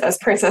dressed as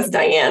Princess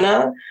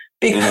Diana?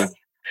 Because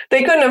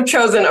they couldn't have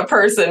chosen a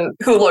person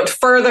who looked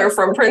further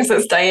from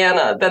Princess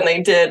Diana than they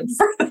did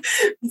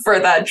for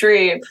that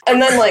dream.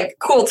 And then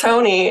Cool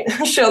Tony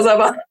shows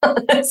up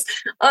Seinfeld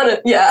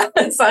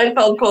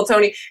Cool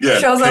Tony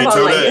shows up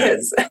on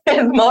his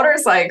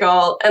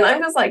motorcycle. And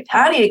I'm just like,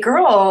 Patty,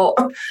 girl,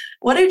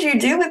 what did you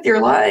do with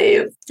your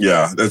life?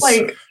 Yeah. That's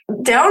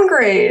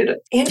downgrade.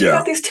 And you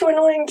got these 2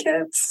 annoying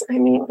kids. I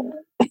mean.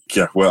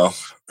 Yeah, well,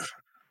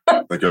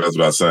 like I was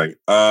about saying.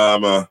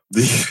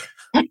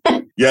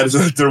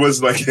 There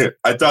was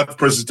I thought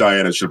Princess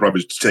Diana should have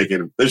probably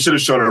they should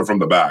have shown her from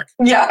the back.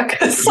 Yeah,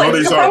 because all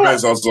these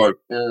arguments, I was like,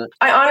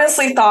 I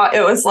honestly thought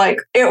it was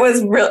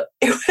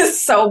it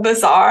was so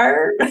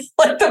bizarre.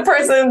 The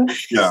person,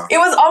 it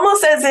was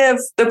almost as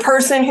if the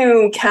person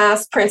who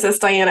cast Princess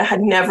Diana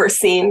had never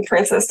seen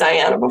Princess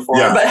Diana before,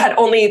 but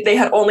they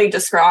had only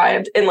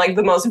described in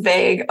the most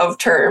vague of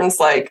terms,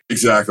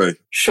 exactly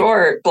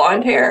short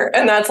blonde hair,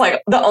 and that's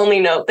the only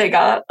note they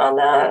got on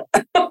that.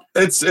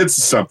 It's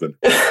something.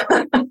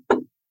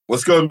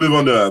 Let's go and move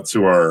on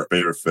to our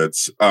favorite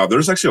fits.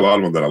 There's actually a lot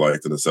of them that I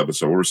liked in this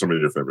episode. What were some of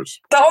your favorites?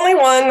 The only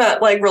one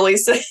that really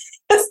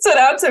stood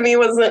out to me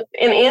was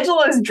in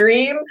Angela's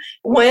dream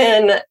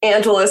when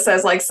Angela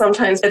says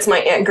sometimes it's my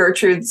Aunt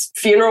Gertrude's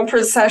funeral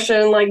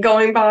procession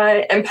going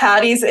by, and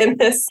Patty's in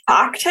this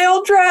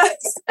cocktail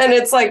dress, and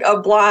it's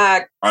a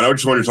black. I know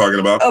which one you're talking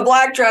about. A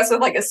black dress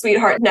with a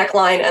sweetheart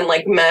neckline and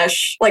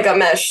mesh,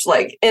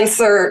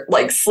 insert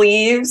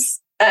sleeves.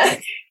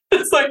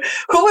 It's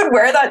who would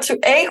wear that to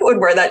who would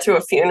wear that to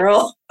a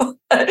funeral?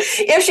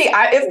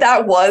 If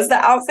that was the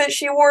outfit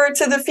she wore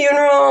to the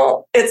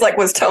funeral, it's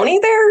was Tony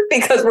there?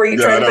 Because were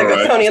you trying to think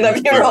of Tony in the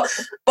funeral?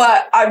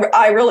 But I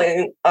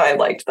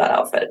liked that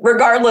outfit,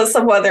 regardless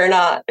of whether or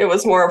not it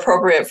was more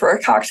appropriate for a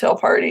cocktail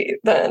party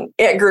than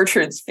Aunt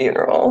Gertrude's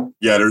funeral.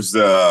 Yeah, there's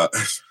the.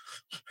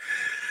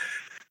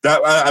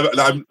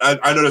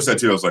 I noticed that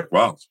too. I was like,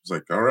 wow. I was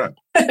like, all right.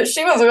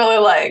 She was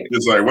really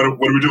it's what are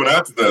we doing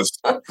after this?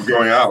 We're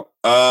going out.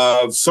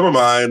 Some of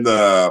mine,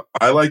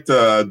 I liked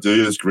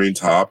Delia's green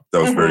top.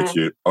 That was very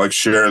cute. I like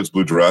Sharon's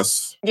blue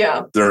dress.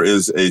 Yeah. There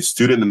is a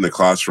student in the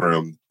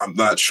classroom. I'm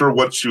not sure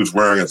what she was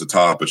wearing at the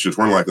top, but she was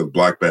wearing a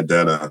black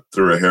bandana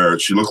through her hair.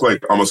 She looked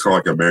almost kind of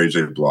like a Mary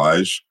J.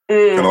 Blige.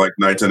 Kind of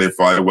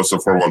 1985, What's the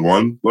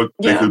 411 look.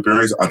 I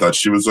thought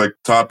she was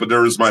top, but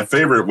there was my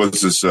favorite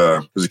was this,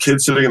 there's a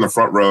kid sitting in the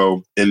front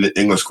row in the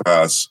English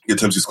class,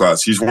 Timsy's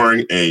class. He's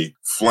wearing a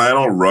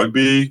flannel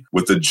rugby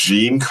with a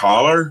jean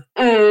collar,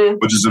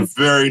 which is a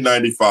very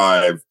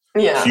 95.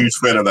 Yeah. Huge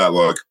fan of that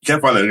look.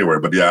 Can't find it anywhere,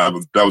 but yeah,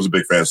 I was a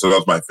big fan. So that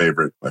was my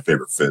favorite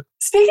fit.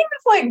 Speaking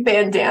of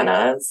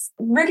bandanas,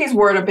 Ricky's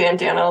wore a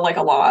bandana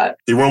a lot.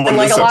 He wore one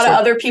and a lot of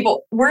other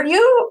people. Were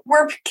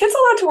kids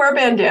allowed to wear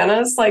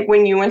bandanas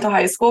when you went to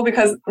high school?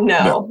 Because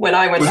no. When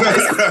I went to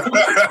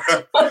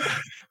high school.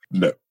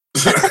 No.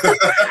 So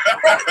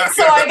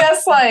I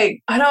guess I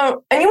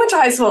don't, and you went to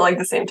high school at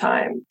the same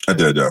time. I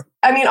did, yeah.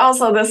 I mean,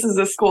 also this is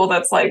a school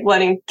that's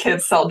letting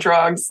kids sell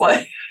drugs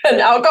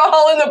and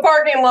alcohol in the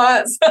parking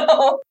lot.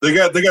 So they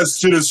got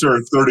students who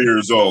are 30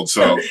 years old.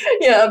 So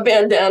yeah,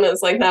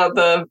 bandanas not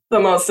the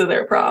most of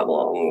their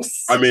problems.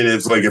 I mean,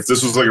 it's if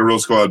this was a real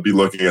school, I'd be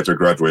looking at their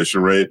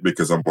graduation rate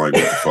because I'm what the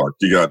fuck?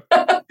 You got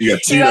You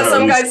got You got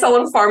some Tito's. guy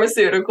selling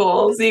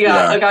pharmaceuticals. You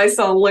got a guy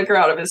selling liquor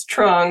out of his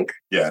trunk.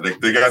 Yeah,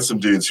 they got some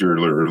dudes here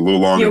who are a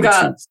little longer. You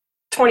got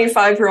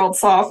 25-year-old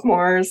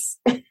sophomores.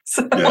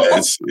 So. Yeah,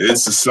 it's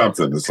just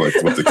something. It's like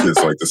what the kids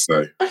like to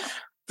say.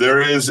 There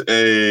is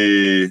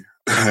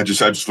I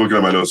just looking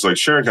at my notes, like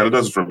Sharon kind of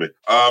does it for me.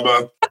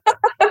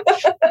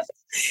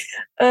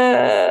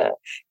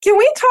 Can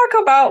we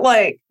talk about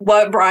like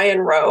what Brian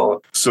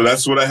wrote? So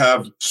that's what I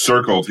have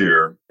circled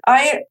here.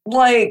 I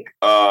like.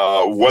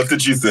 What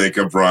did you think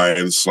of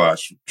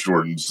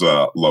Brian/Jordan's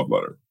love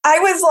letter? I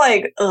was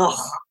like, ugh.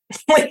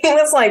 When he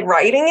was like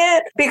writing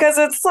it, because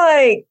it's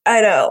like,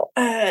 it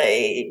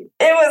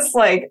was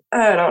like,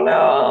 I don't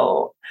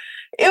know.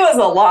 It was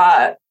a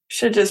lot.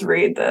 Should just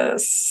read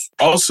this.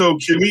 Also,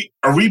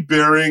 are we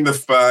burying the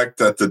fact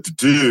that the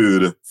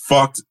dude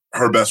fucked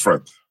her best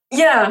friend?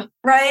 Yeah,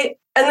 right.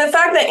 And the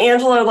fact that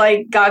Angela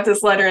like got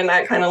this letter and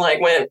that kind of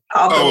like went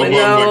out the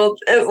window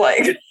is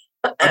like.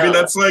 I mean,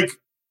 that's like.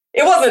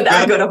 It wasn't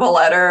that good of a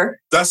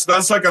letter. That's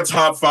like a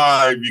top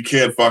 5. You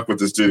can't fuck with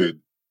this dude.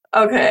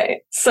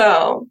 Okay,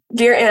 so,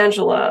 dear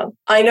Angela,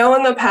 I know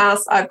in the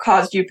past I've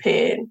caused you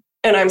pain,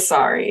 and I'm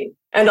sorry,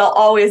 and I'll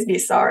always be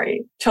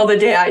sorry, till the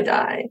day I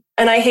die.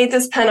 And I hate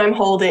this pen I'm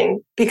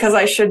holding because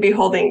I should be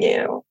holding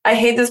you. I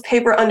hate this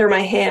paper under my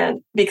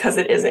hand because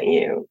it isn't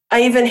you.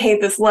 I even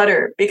hate this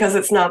letter because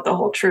it's not the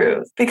whole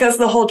truth. Because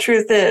the whole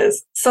truth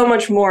is so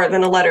much more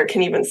than a letter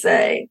can even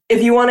say.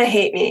 If you want to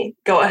hate me,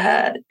 go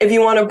ahead. If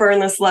you want to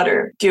burn this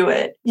letter, do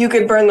it. You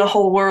could burn the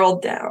whole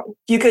world down.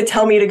 You could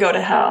tell me to go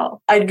to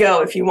hell. I'd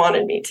go if you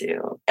wanted me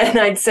to. And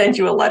I'd send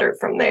you a letter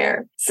from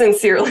there.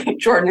 Sincerely,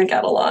 Jordan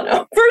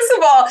Catalano. First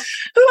of all,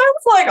 who has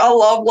like a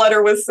love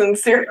letter with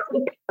sincerely?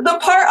 The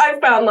part I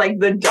found like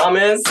the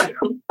dumbest,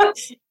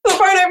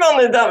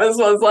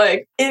 was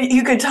like,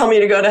 you could tell me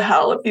to go to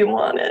hell if you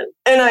wanted.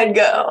 And I'd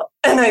go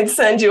and I'd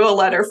send you a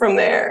letter from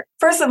there.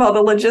 First of all,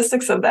 the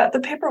logistics of that, the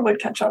paper would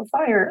catch on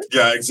fire.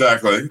 Yeah,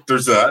 exactly.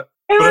 There's that.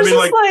 But I mean,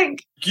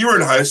 like you were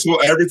in high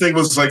school, everything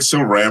was like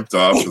so ramped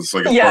up. It's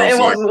like, it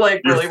was like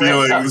your really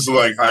feelings,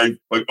 like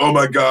oh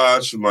my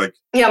gosh, and like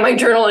my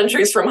journal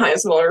entries from high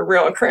school are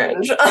real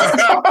cringe.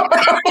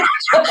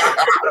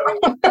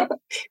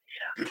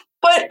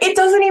 But it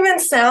doesn't even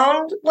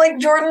sound like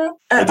Jordan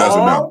at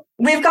all. No.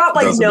 We've got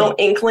like no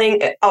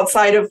inkling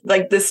outside of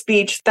like the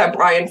speech that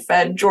Brian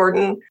fed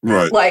Jordan.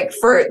 Right. Like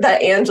for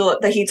that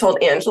he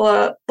told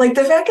Angela. Like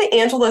the fact that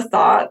Angela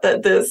thought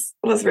that this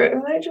was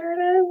written by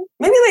Jordan.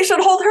 Maybe they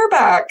should hold her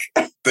back.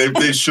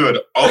 They should.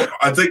 Oh,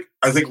 I think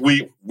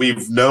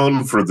we've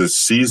known for this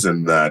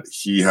season that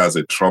he has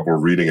a trouble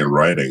reading and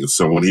writing.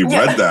 So when he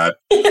read that,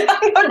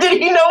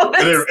 did he know what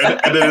it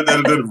said?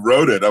 And then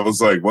wrote it. I was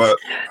like, what?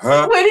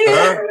 Huh?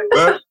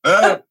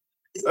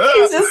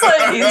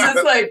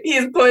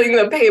 He's putting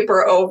the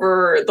paper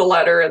over the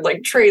letter and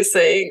like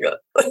tracing.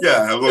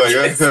 Yeah, I'm like,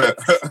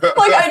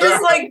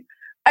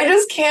 I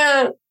just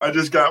can't. I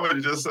just got what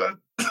you just said.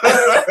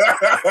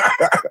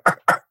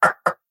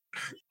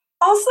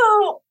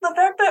 Also, the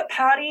fact that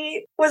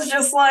Patty was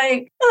just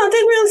like, it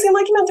didn't really seem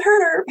like you meant to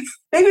hurt her.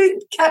 Maybe,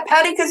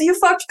 Patty, because you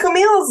fucked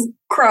Camille's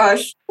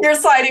crush, you're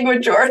siding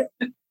with Jordan.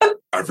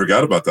 I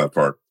forgot about that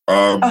part.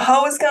 A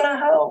hoe is gonna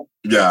hoe.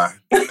 Yeah,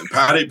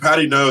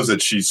 Patty knows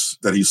that he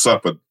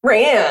slept with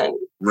Rayanne,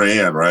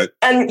 right?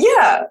 And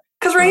yeah,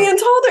 because Rayanne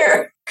told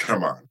her.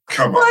 Come on.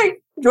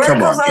 Like Jordan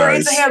goes on,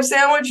 eats a ham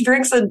sandwich,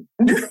 drinks a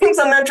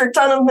metric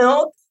ton of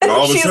milk, and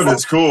all of a sudden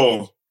it's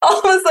cool. All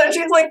of a sudden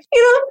she's like,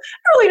 it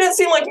really didn't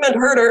seem like you meant to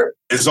hurt her.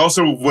 It's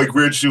also like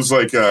weird. She was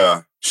like,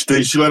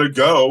 she let her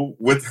go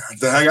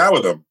to hang out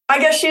with him. I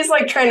guess she's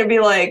like trying to be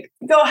like,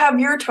 go have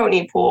your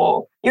Tony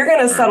pool. You're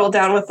going to settle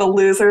down with the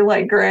loser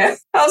like Grant.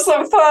 Have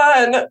some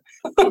fun. Now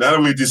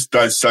that we just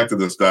dissected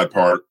that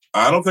part,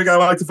 I don't think I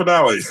like the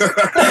finale.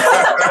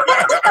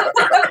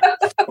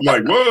 I'm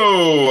like,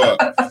 whoa.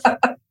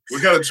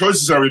 What kind of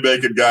choices are we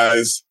making,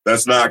 guys?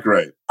 That's not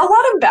great. A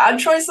lot of bad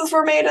choices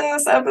were made in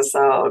this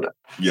episode.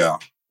 Yeah.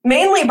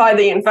 Mainly by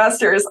the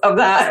investors for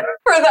that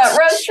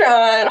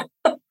restaurant.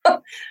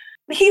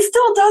 He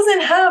still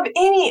doesn't have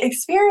any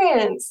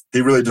experience. He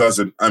really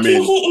doesn't. I mean,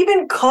 can he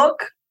even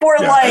cook for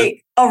a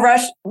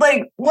restaurant?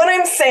 Like what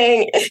I'm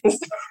saying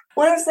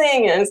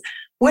is,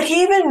 would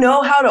he even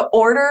know how to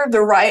order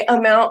the right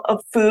amount of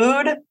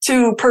food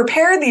to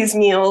prepare these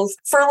meals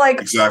for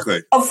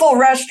exactly a full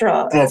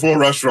restaurant? For a full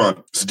restaurant,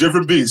 it's a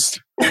different beast.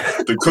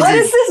 What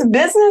does this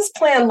business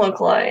plan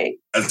look like?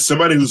 As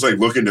somebody who's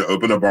looking to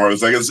open a bar,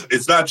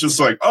 it's not just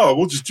like, oh,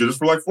 we'll just do this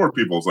for 4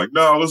 people. It's like,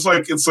 no, it's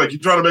like you're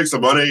trying to make some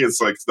money. It's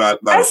like, it's not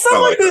as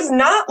someone who's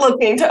not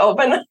looking to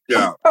open a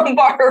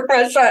bar or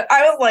restaurant,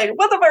 I was like,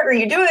 what the fuck are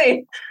you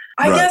doing?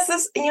 I guess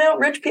this,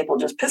 rich people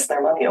just piss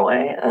their money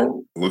away.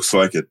 And looks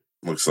like it.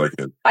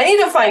 I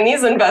need to find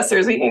these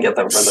investors. We can get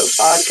them for this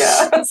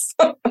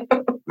podcast.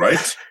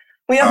 Right?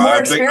 We have more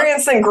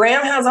experience than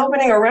Graham has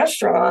opening a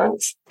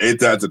restaurant. Ain't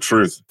that the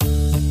truth?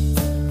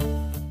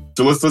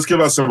 So let's give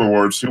out some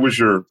awards. Let's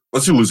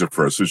do loser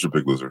first. Who's your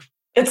big loser?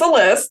 It's a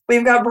list.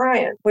 We've got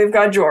Brian. We've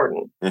got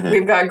Jordan. Mhm.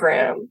 We've got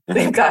Graham. Mhm.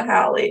 We've got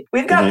Hallie.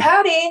 We've got Mhm.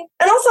 Patty.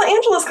 And also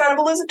Angela's kind of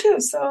a loser too.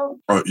 So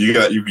Oh,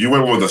 you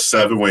went with a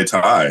 7-way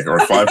tie or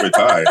a 5-way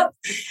tie.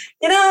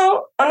 you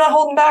know, I'm not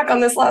holding back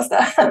on this last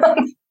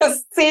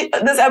See,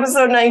 this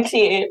episode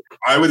 19.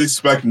 I would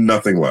expect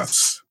nothing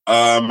less.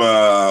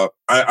 The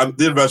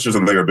investors, I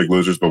think, are big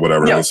losers, but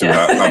whatever. Yeah. We'll see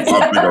how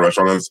big our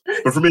restaurant is.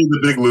 But for me, the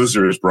big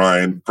loser is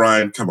Brian.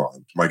 Brian, come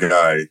on, my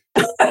guy.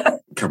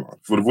 Come on.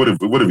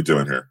 What are we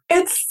doing here?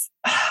 It's,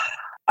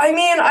 I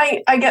mean,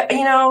 I get,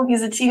 you know,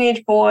 he's a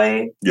teenage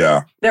boy.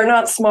 Yeah. They're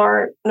not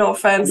smart. No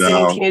offense to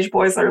No. any teenage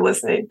boys that are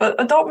listening, but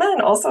adult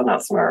men also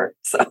not smart.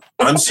 So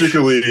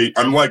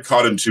I'm like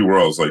caught in two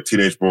worlds, like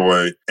teenage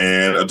boy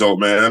and adult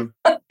man,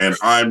 and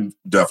I'm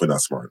definitely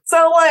not smart.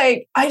 So,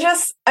 like, I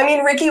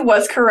mean, Ricky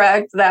was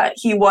correct that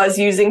he was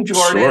using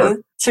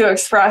Jordan to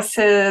express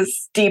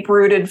his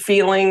deep-rooted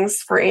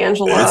feelings for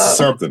Angela. It's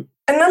something.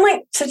 And then,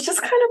 like, to just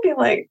kind of be,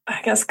 like,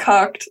 I guess,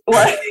 cucked,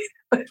 like,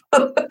 like,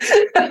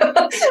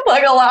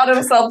 allowed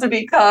himself to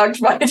be cucked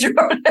by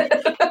Jordan.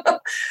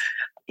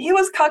 He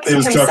was cucking He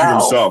was himself. cucking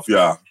himself,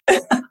 yeah.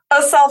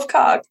 A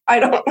self-cuck. I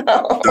don't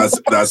know.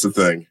 That's the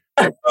thing.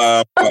 Put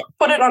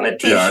it on a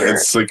t-shirt. Yeah,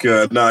 it's like,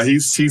 you're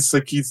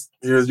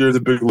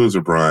the big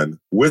loser, Brian.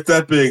 With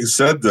that being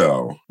said,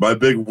 though, my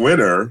big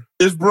winner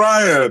is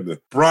Brian.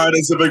 Brian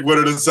is the big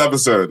winner this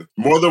episode.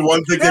 More than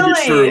one thing can be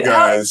Really? true,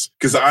 guys,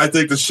 because I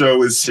think the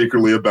show is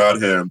secretly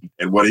about him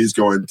and what he's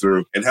going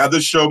through. And had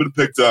this show been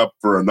picked up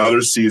for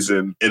another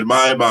season, in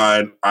my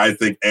mind, I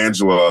think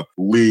Angela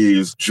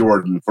leaves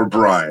Jordan for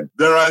Brian.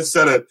 There, I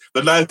said it.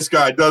 The nice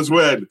guy does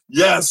win.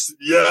 Yes,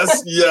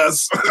 yes,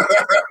 yes.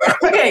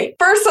 Okay,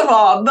 first of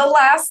all, the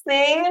last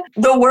thing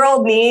the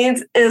world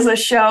needs is a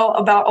show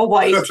about a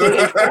white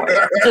teenage boy.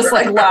 just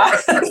like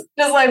last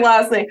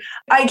thing.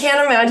 I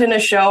can't imagine a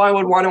show I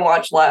would want to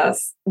watch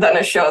less than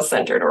a show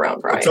centered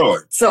around Brian. Totally.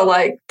 So,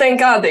 like, thank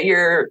God that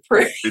you're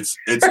free. It's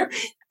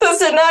This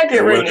did not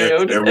get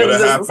renewed. It would have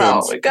This is happened. how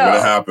It it would go.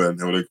 have happened.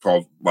 It would have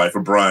called Life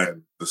of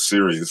Brian, the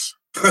series.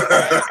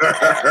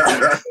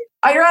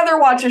 I'd rather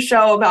watch a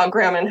show about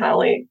Graham and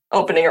Hallie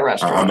opening a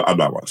restaurant I'm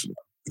not watching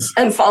that.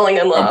 and falling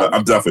in love.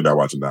 I'm definitely not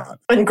watching that.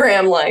 And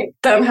Graham, like,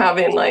 them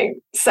having, like,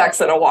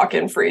 sex in a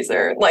walk-in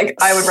freezer. Like,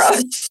 I would rather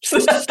watch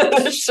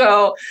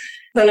that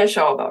than a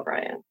show about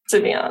Brian, to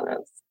be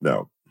honest.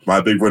 No. My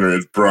big winner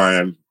is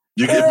Brian.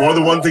 You get more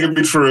than one thing can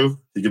be true.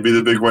 He can be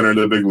the big winner and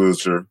the big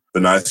loser.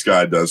 The nice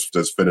guy does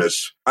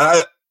finish.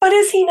 But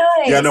is he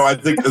nice? Yeah, no, I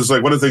think it's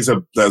like one of the things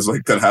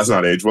that has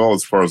not aged well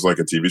as far as like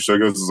a TV show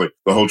goes is like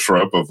the whole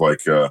trope of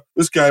like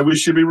this guy we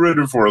should be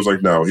rooting for. I was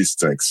like, no, he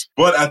stinks.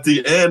 But at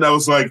the end, I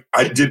was like,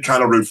 I did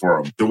kind of root for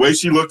him. The way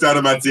she looked at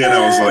him at the end,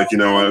 I was like, you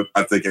know what?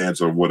 I think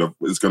Angela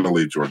is going to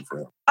leave Jordan for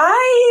him.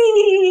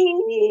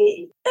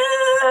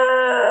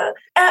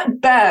 At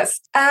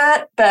best,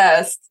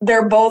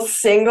 they're both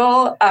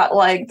single at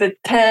like the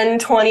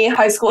 10-20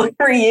 high school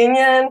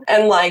reunion,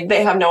 and like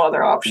they have no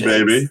other options.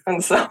 Maybe.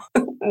 And so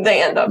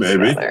they end up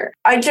Maybe. together.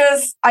 I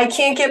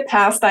can't get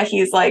past that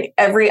he's like,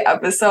 every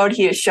episode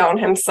he has shown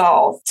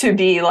himself to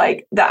be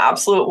like the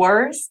absolute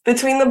worst.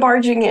 Between the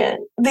barging in,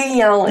 the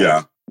yelling,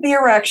 the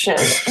erection,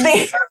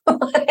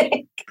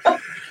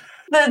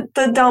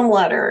 the dumb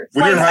letter.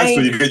 When you're in Like, high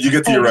school, you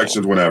get the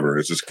erections whenever.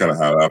 It's just kind of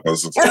how it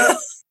happens.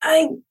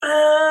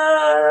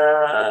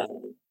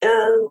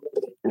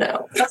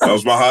 No. That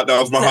was my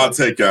hot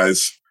take,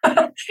 guys.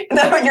 No,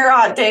 your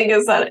hot take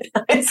is that in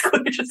high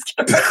school you're just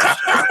kidding.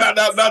 not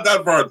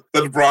that part.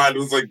 That Brian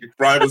was like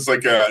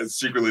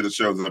secretly the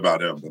show's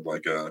about him, but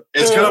like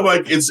it's kind of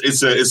like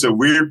it's a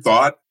weird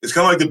thought. It's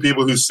kind of like the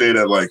people who say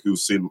that like who've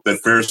seen that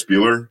Ferris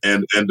Bueller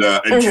and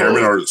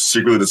Cameron are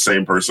secretly the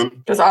same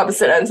person. Just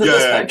opposite ends of the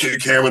spectrum.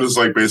 Cameron is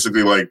like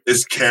basically like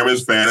it's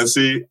Cameron's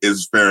fantasy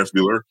is Ferris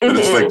Bueller, but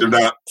it's like they're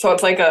not. So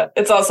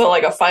it's also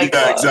like a fight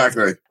club. Yeah,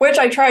 exactly. Which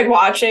I tried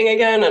watching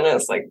again, and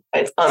it's like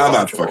it's unwatchable. I'm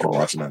not fucking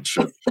watching that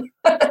shit.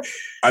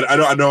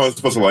 I know I was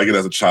supposed to like it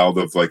as a child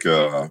of like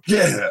Jared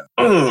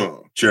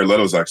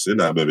Leto's actually in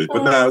that movie,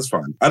 but nah, it's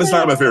fine. It's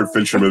not my favorite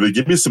Fincher movie.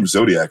 Give me some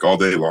Zodiac all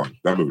day long.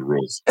 That movie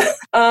rules.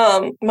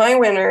 My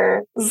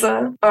winners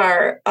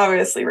are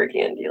obviously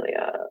Ricky and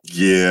Delia.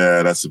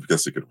 Yeah, that's a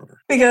good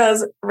winner.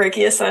 Because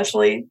Ricky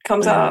essentially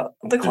comes out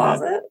of the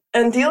closet,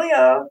 and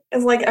Delia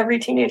is like every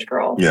teenage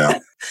girl. Yeah.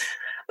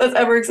 That's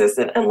ever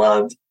existed and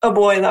loved a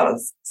boy that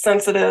was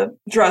sensitive,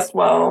 dressed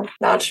well,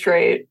 not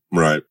straight.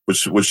 Right.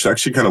 Which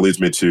actually kind of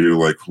leads me to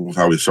like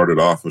how we started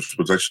off, which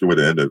was actually the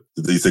way to end it.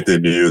 Do you think they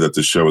knew that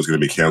the show was going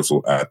to be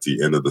canceled at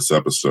the end of this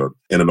episode?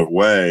 And in a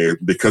way,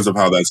 because of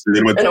how that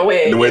scene went, the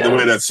way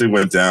that scene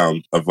went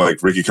down of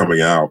like Ricky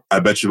coming out, I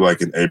bet you like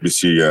an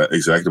ABC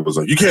executive was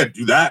like, you can't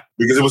do that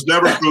because it was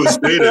never really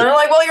stated. They're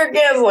like, well, you're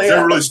canceling. It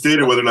never really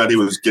stated whether or not he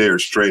was gay or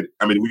straight.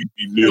 I mean, we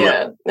knew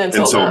it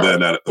until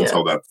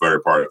that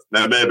very part.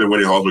 That may have been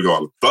Woody Halsey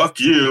going, fuck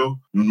you.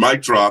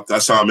 Mic drop.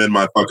 That's how I'm in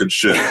my fucking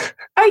shit.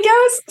 I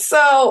guess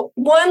so.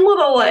 One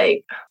little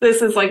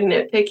this is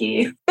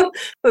nitpicky.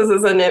 This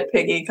is a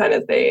nitpicky kind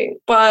of thing.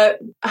 But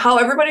how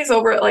everybody's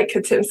over at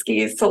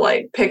Katimski's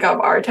to pick up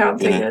Our Town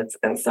tickets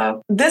and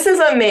stuff. This is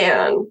a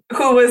man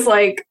who was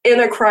in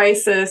a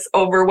crisis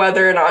over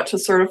whether or not to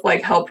sort of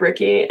help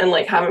Ricky and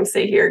have him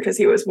stay here because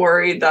he was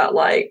worried that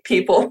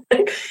people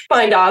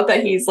find out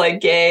that he's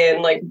gay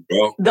and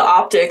the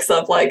optics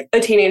of a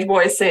teenage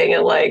boy saying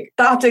it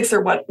the optics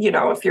are what,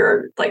 if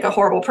you're a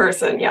horrible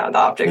person, yeah, the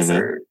optics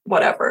are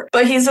whatever.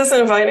 But he's just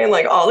inviting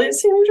all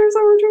these teenagers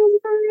over to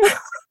his party.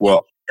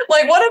 Well,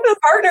 what if his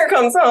partner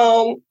comes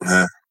home?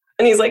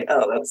 And he's like,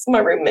 oh, that's my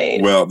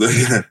roommate. Well,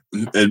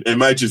 it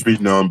might just be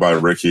known by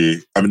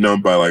Ricky. I mean,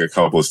 known by a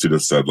couple of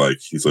students said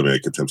he's living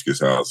at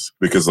Katimski's house.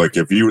 Because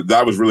if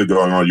that was really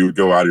going on, you would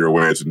go out of your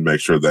way to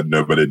make sure that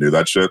nobody knew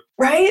that shit.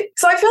 Right?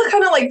 So I feel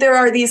kind of there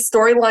are these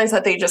storylines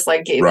that they just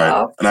gave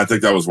up. And I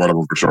think that was one of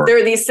them for sure. There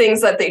are these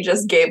things that they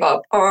just gave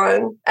up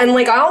on. And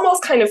I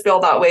almost kind of feel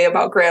that way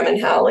about Graham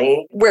and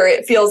Hallie, where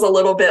it feels a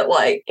little bit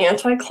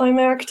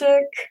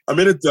anticlimactic. I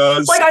mean, it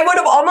does. I would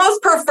have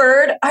almost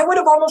preferred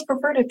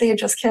if they had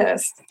just kissed.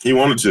 He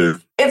wanted to.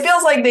 It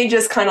feels like they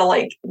just kind of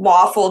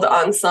waffled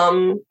on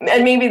some,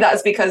 and maybe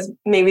that's because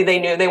maybe they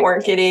knew they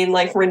weren't getting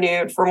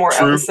renewed for more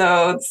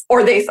episodes,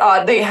 or they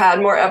thought they had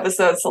more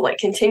episodes to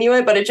continue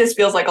it. But it just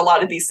feels like a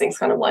lot of these things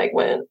kind of went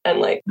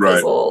and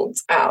fizzled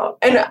out.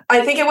 And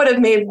I think it would have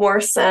made more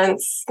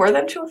sense for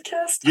them to have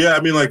kissed. Yeah,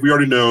 I mean, we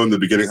already know in the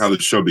beginning how the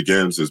show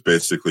begins is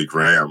basically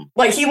Graham.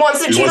 He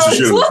wants to cheat on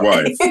his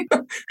wife.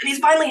 And he's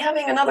finally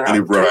having another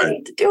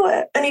opportunity to do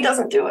it, and he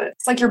doesn't do it.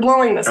 It's you're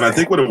blowing this. And I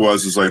think what it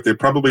was is they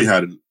probably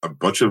had a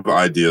bunch of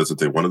ideas that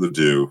they wanted to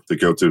do to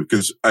go to,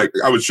 because I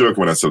was joking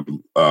when I said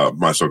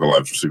My So-Called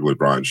Life was secretly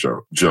Brian's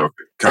show.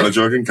 Joking. Kind of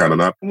joking, kind of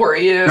not. Were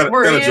you? Okay.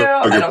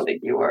 I don't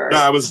think you were. No,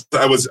 I was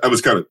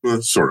kind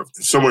of sort of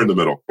somewhere in the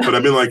middle. But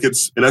I mean,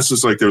 it's in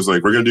essence there's we're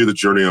gonna do the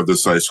journey of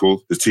this high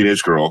school, this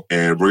teenage girl,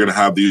 and we're gonna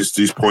have these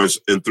points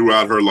and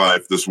throughout her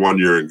life, this 1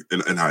 year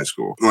in high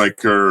school,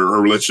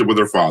 her relationship with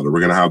her father,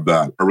 we're gonna have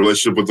that, her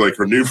relationship with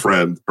her new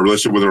friend, her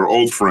relationship with her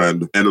old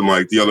friend, and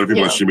then the other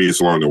people that she meets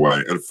along the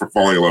way, and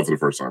falling in love for the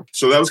first time.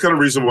 So that was kind of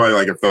the reason why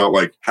I felt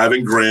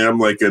having Graham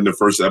in the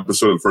first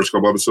episode, the first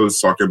couple episodes,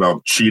 talking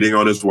about cheating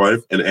on his wife,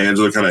 and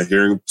Angela kind of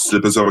hearing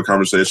snippets of a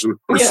conversation,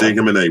 or seeing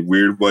him in a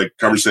weird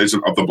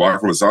conversation up the block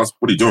from his house.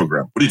 What are you doing,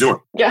 Graham? What are you doing?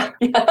 Yeah.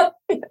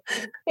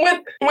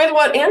 With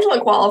what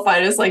Angela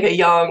qualified as a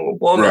young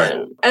woman,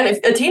 right. And if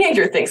a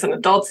teenager thinks an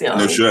adult's young,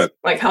 no shit.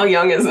 How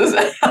young is this?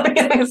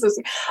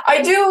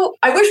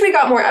 I wish we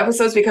got more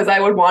episodes because I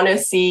would want to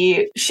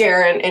see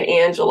Sharon and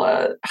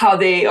Angela, how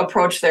they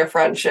approach their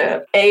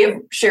friendship. A,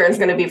 Sharon's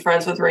going to be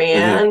friends with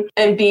Rayanne,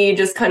 and B,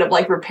 just kind of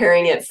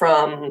repairing it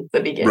from the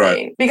beginning.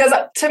 Right. Because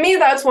to me,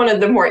 that's one of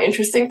the more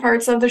interesting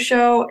parts of the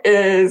show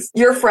is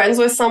you're friends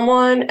with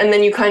someone and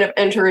then you kind of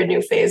enter a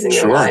new phase in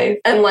your life.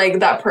 And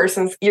that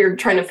person's, you're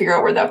trying to figure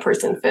out where that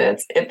person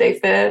fits, if they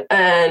fit.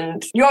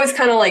 And you always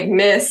kind of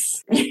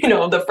miss,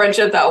 the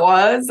friendship that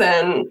was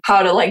and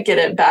how to get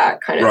it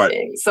back kind of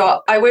thing.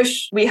 So I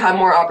wish we had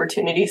more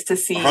opportunities to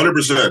see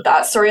 100%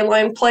 that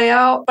storyline play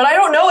out. But I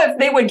don't know if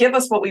they would give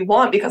us what we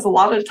want because a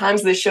lot of the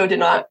times this show did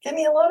not give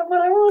me a lot of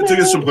what I wanted. It took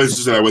us some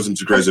places that I wasn't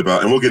too crazy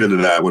about. And we'll get into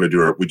that when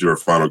we do our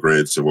final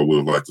grades and what we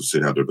would like to see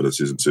happen in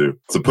season 2.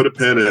 To put a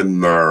pin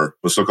in our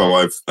My So-Called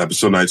Life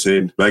episode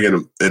 19,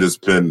 Megan, it has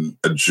been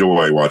a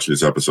joy watching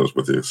these episodes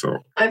with you. So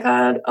I've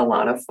had a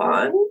lot of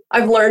fun.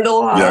 I've learned a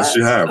lot. Yes,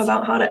 you have.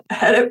 About how to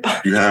edit.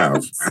 You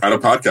have had a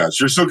podcast.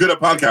 You're so good at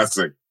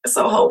podcasting.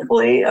 So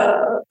hopefully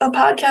a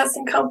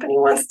podcasting company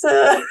wants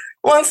to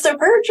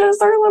purchase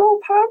our little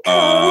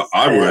podcast.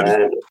 I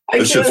would.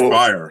 It's just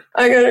fire.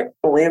 I gotta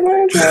leave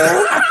my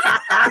job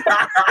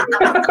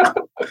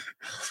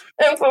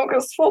and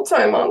focus full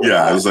time on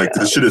Yeah, I was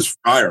this shit is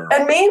fire.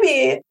 And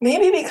maybe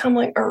become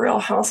a real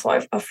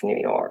housewife of New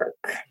York.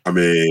 I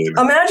mean,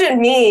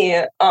 imagine me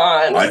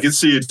on. I can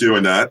see you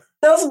doing that.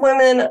 Those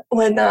women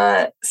would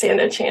not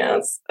stand a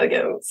chance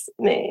against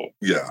me.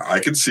 Yeah, I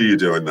can see you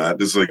doing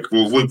that. It's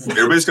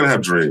everybody's going to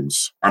have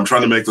dreams. I'm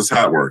trying to make this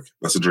hat work.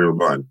 That's a dream of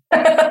mine.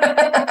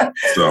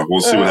 So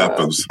we'll see what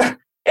happens.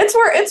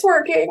 It's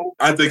working.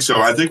 I think so.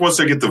 I think once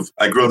I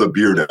grow the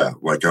beard out, I'm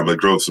going to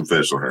grow some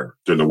facial hair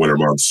during the winter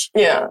months.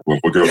 Yeah.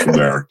 We'll go from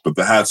there. But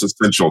the hat's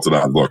essential to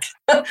that look.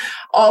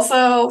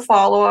 Also,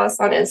 follow us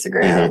on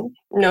Instagram,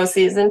 No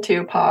Season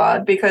 2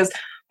 Pod, because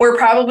we're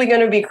probably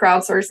going to be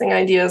crowdsourcing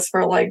ideas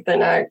for the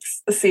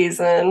next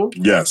season.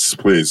 Yes,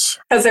 please.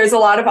 Because there's a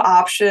lot of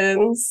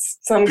options.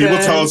 Some people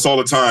good. tell me all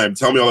the time.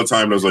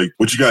 And I was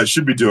what you guys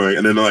should be doing.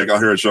 And then I'll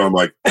hear a show. I'm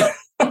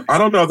I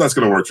don't know if that's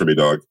going to work for me,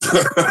 dog.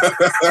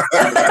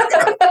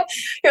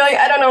 You're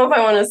I don't know if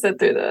I want to sit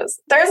through this.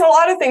 There's a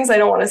lot of things I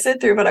don't want to sit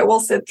through, but I will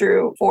sit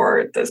through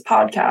for this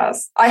podcast.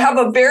 I have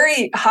a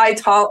very high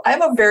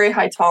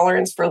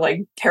tolerance for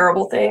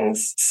terrible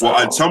things. So.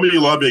 Well, Tell Me You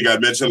Love Me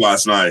got mentioned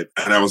last night,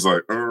 and I was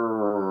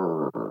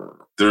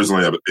There's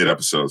only 8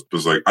 episodes, but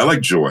it's like I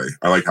like joy,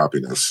 I like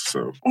happiness.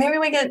 So maybe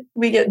we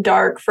get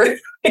dark for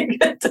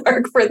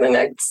the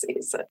next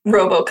season.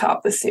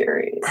 RoboCop the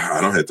series. I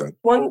don't hate that.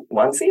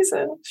 One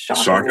season.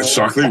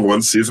 Shockingly,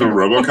 one season of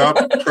RoboCop.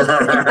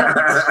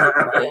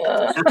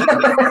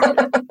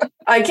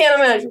 I can't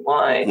imagine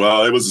why.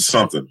 Well, it was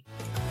something.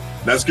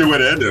 That's a good way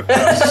to end it.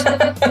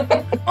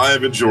 I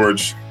have been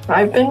George.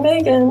 I've been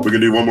Megan. We're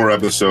going to do one more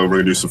episode. We're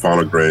going to do some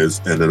final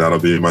grades, and then that'll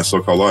be my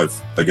so-called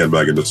life. Again,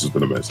 Megan, this has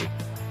been amazing.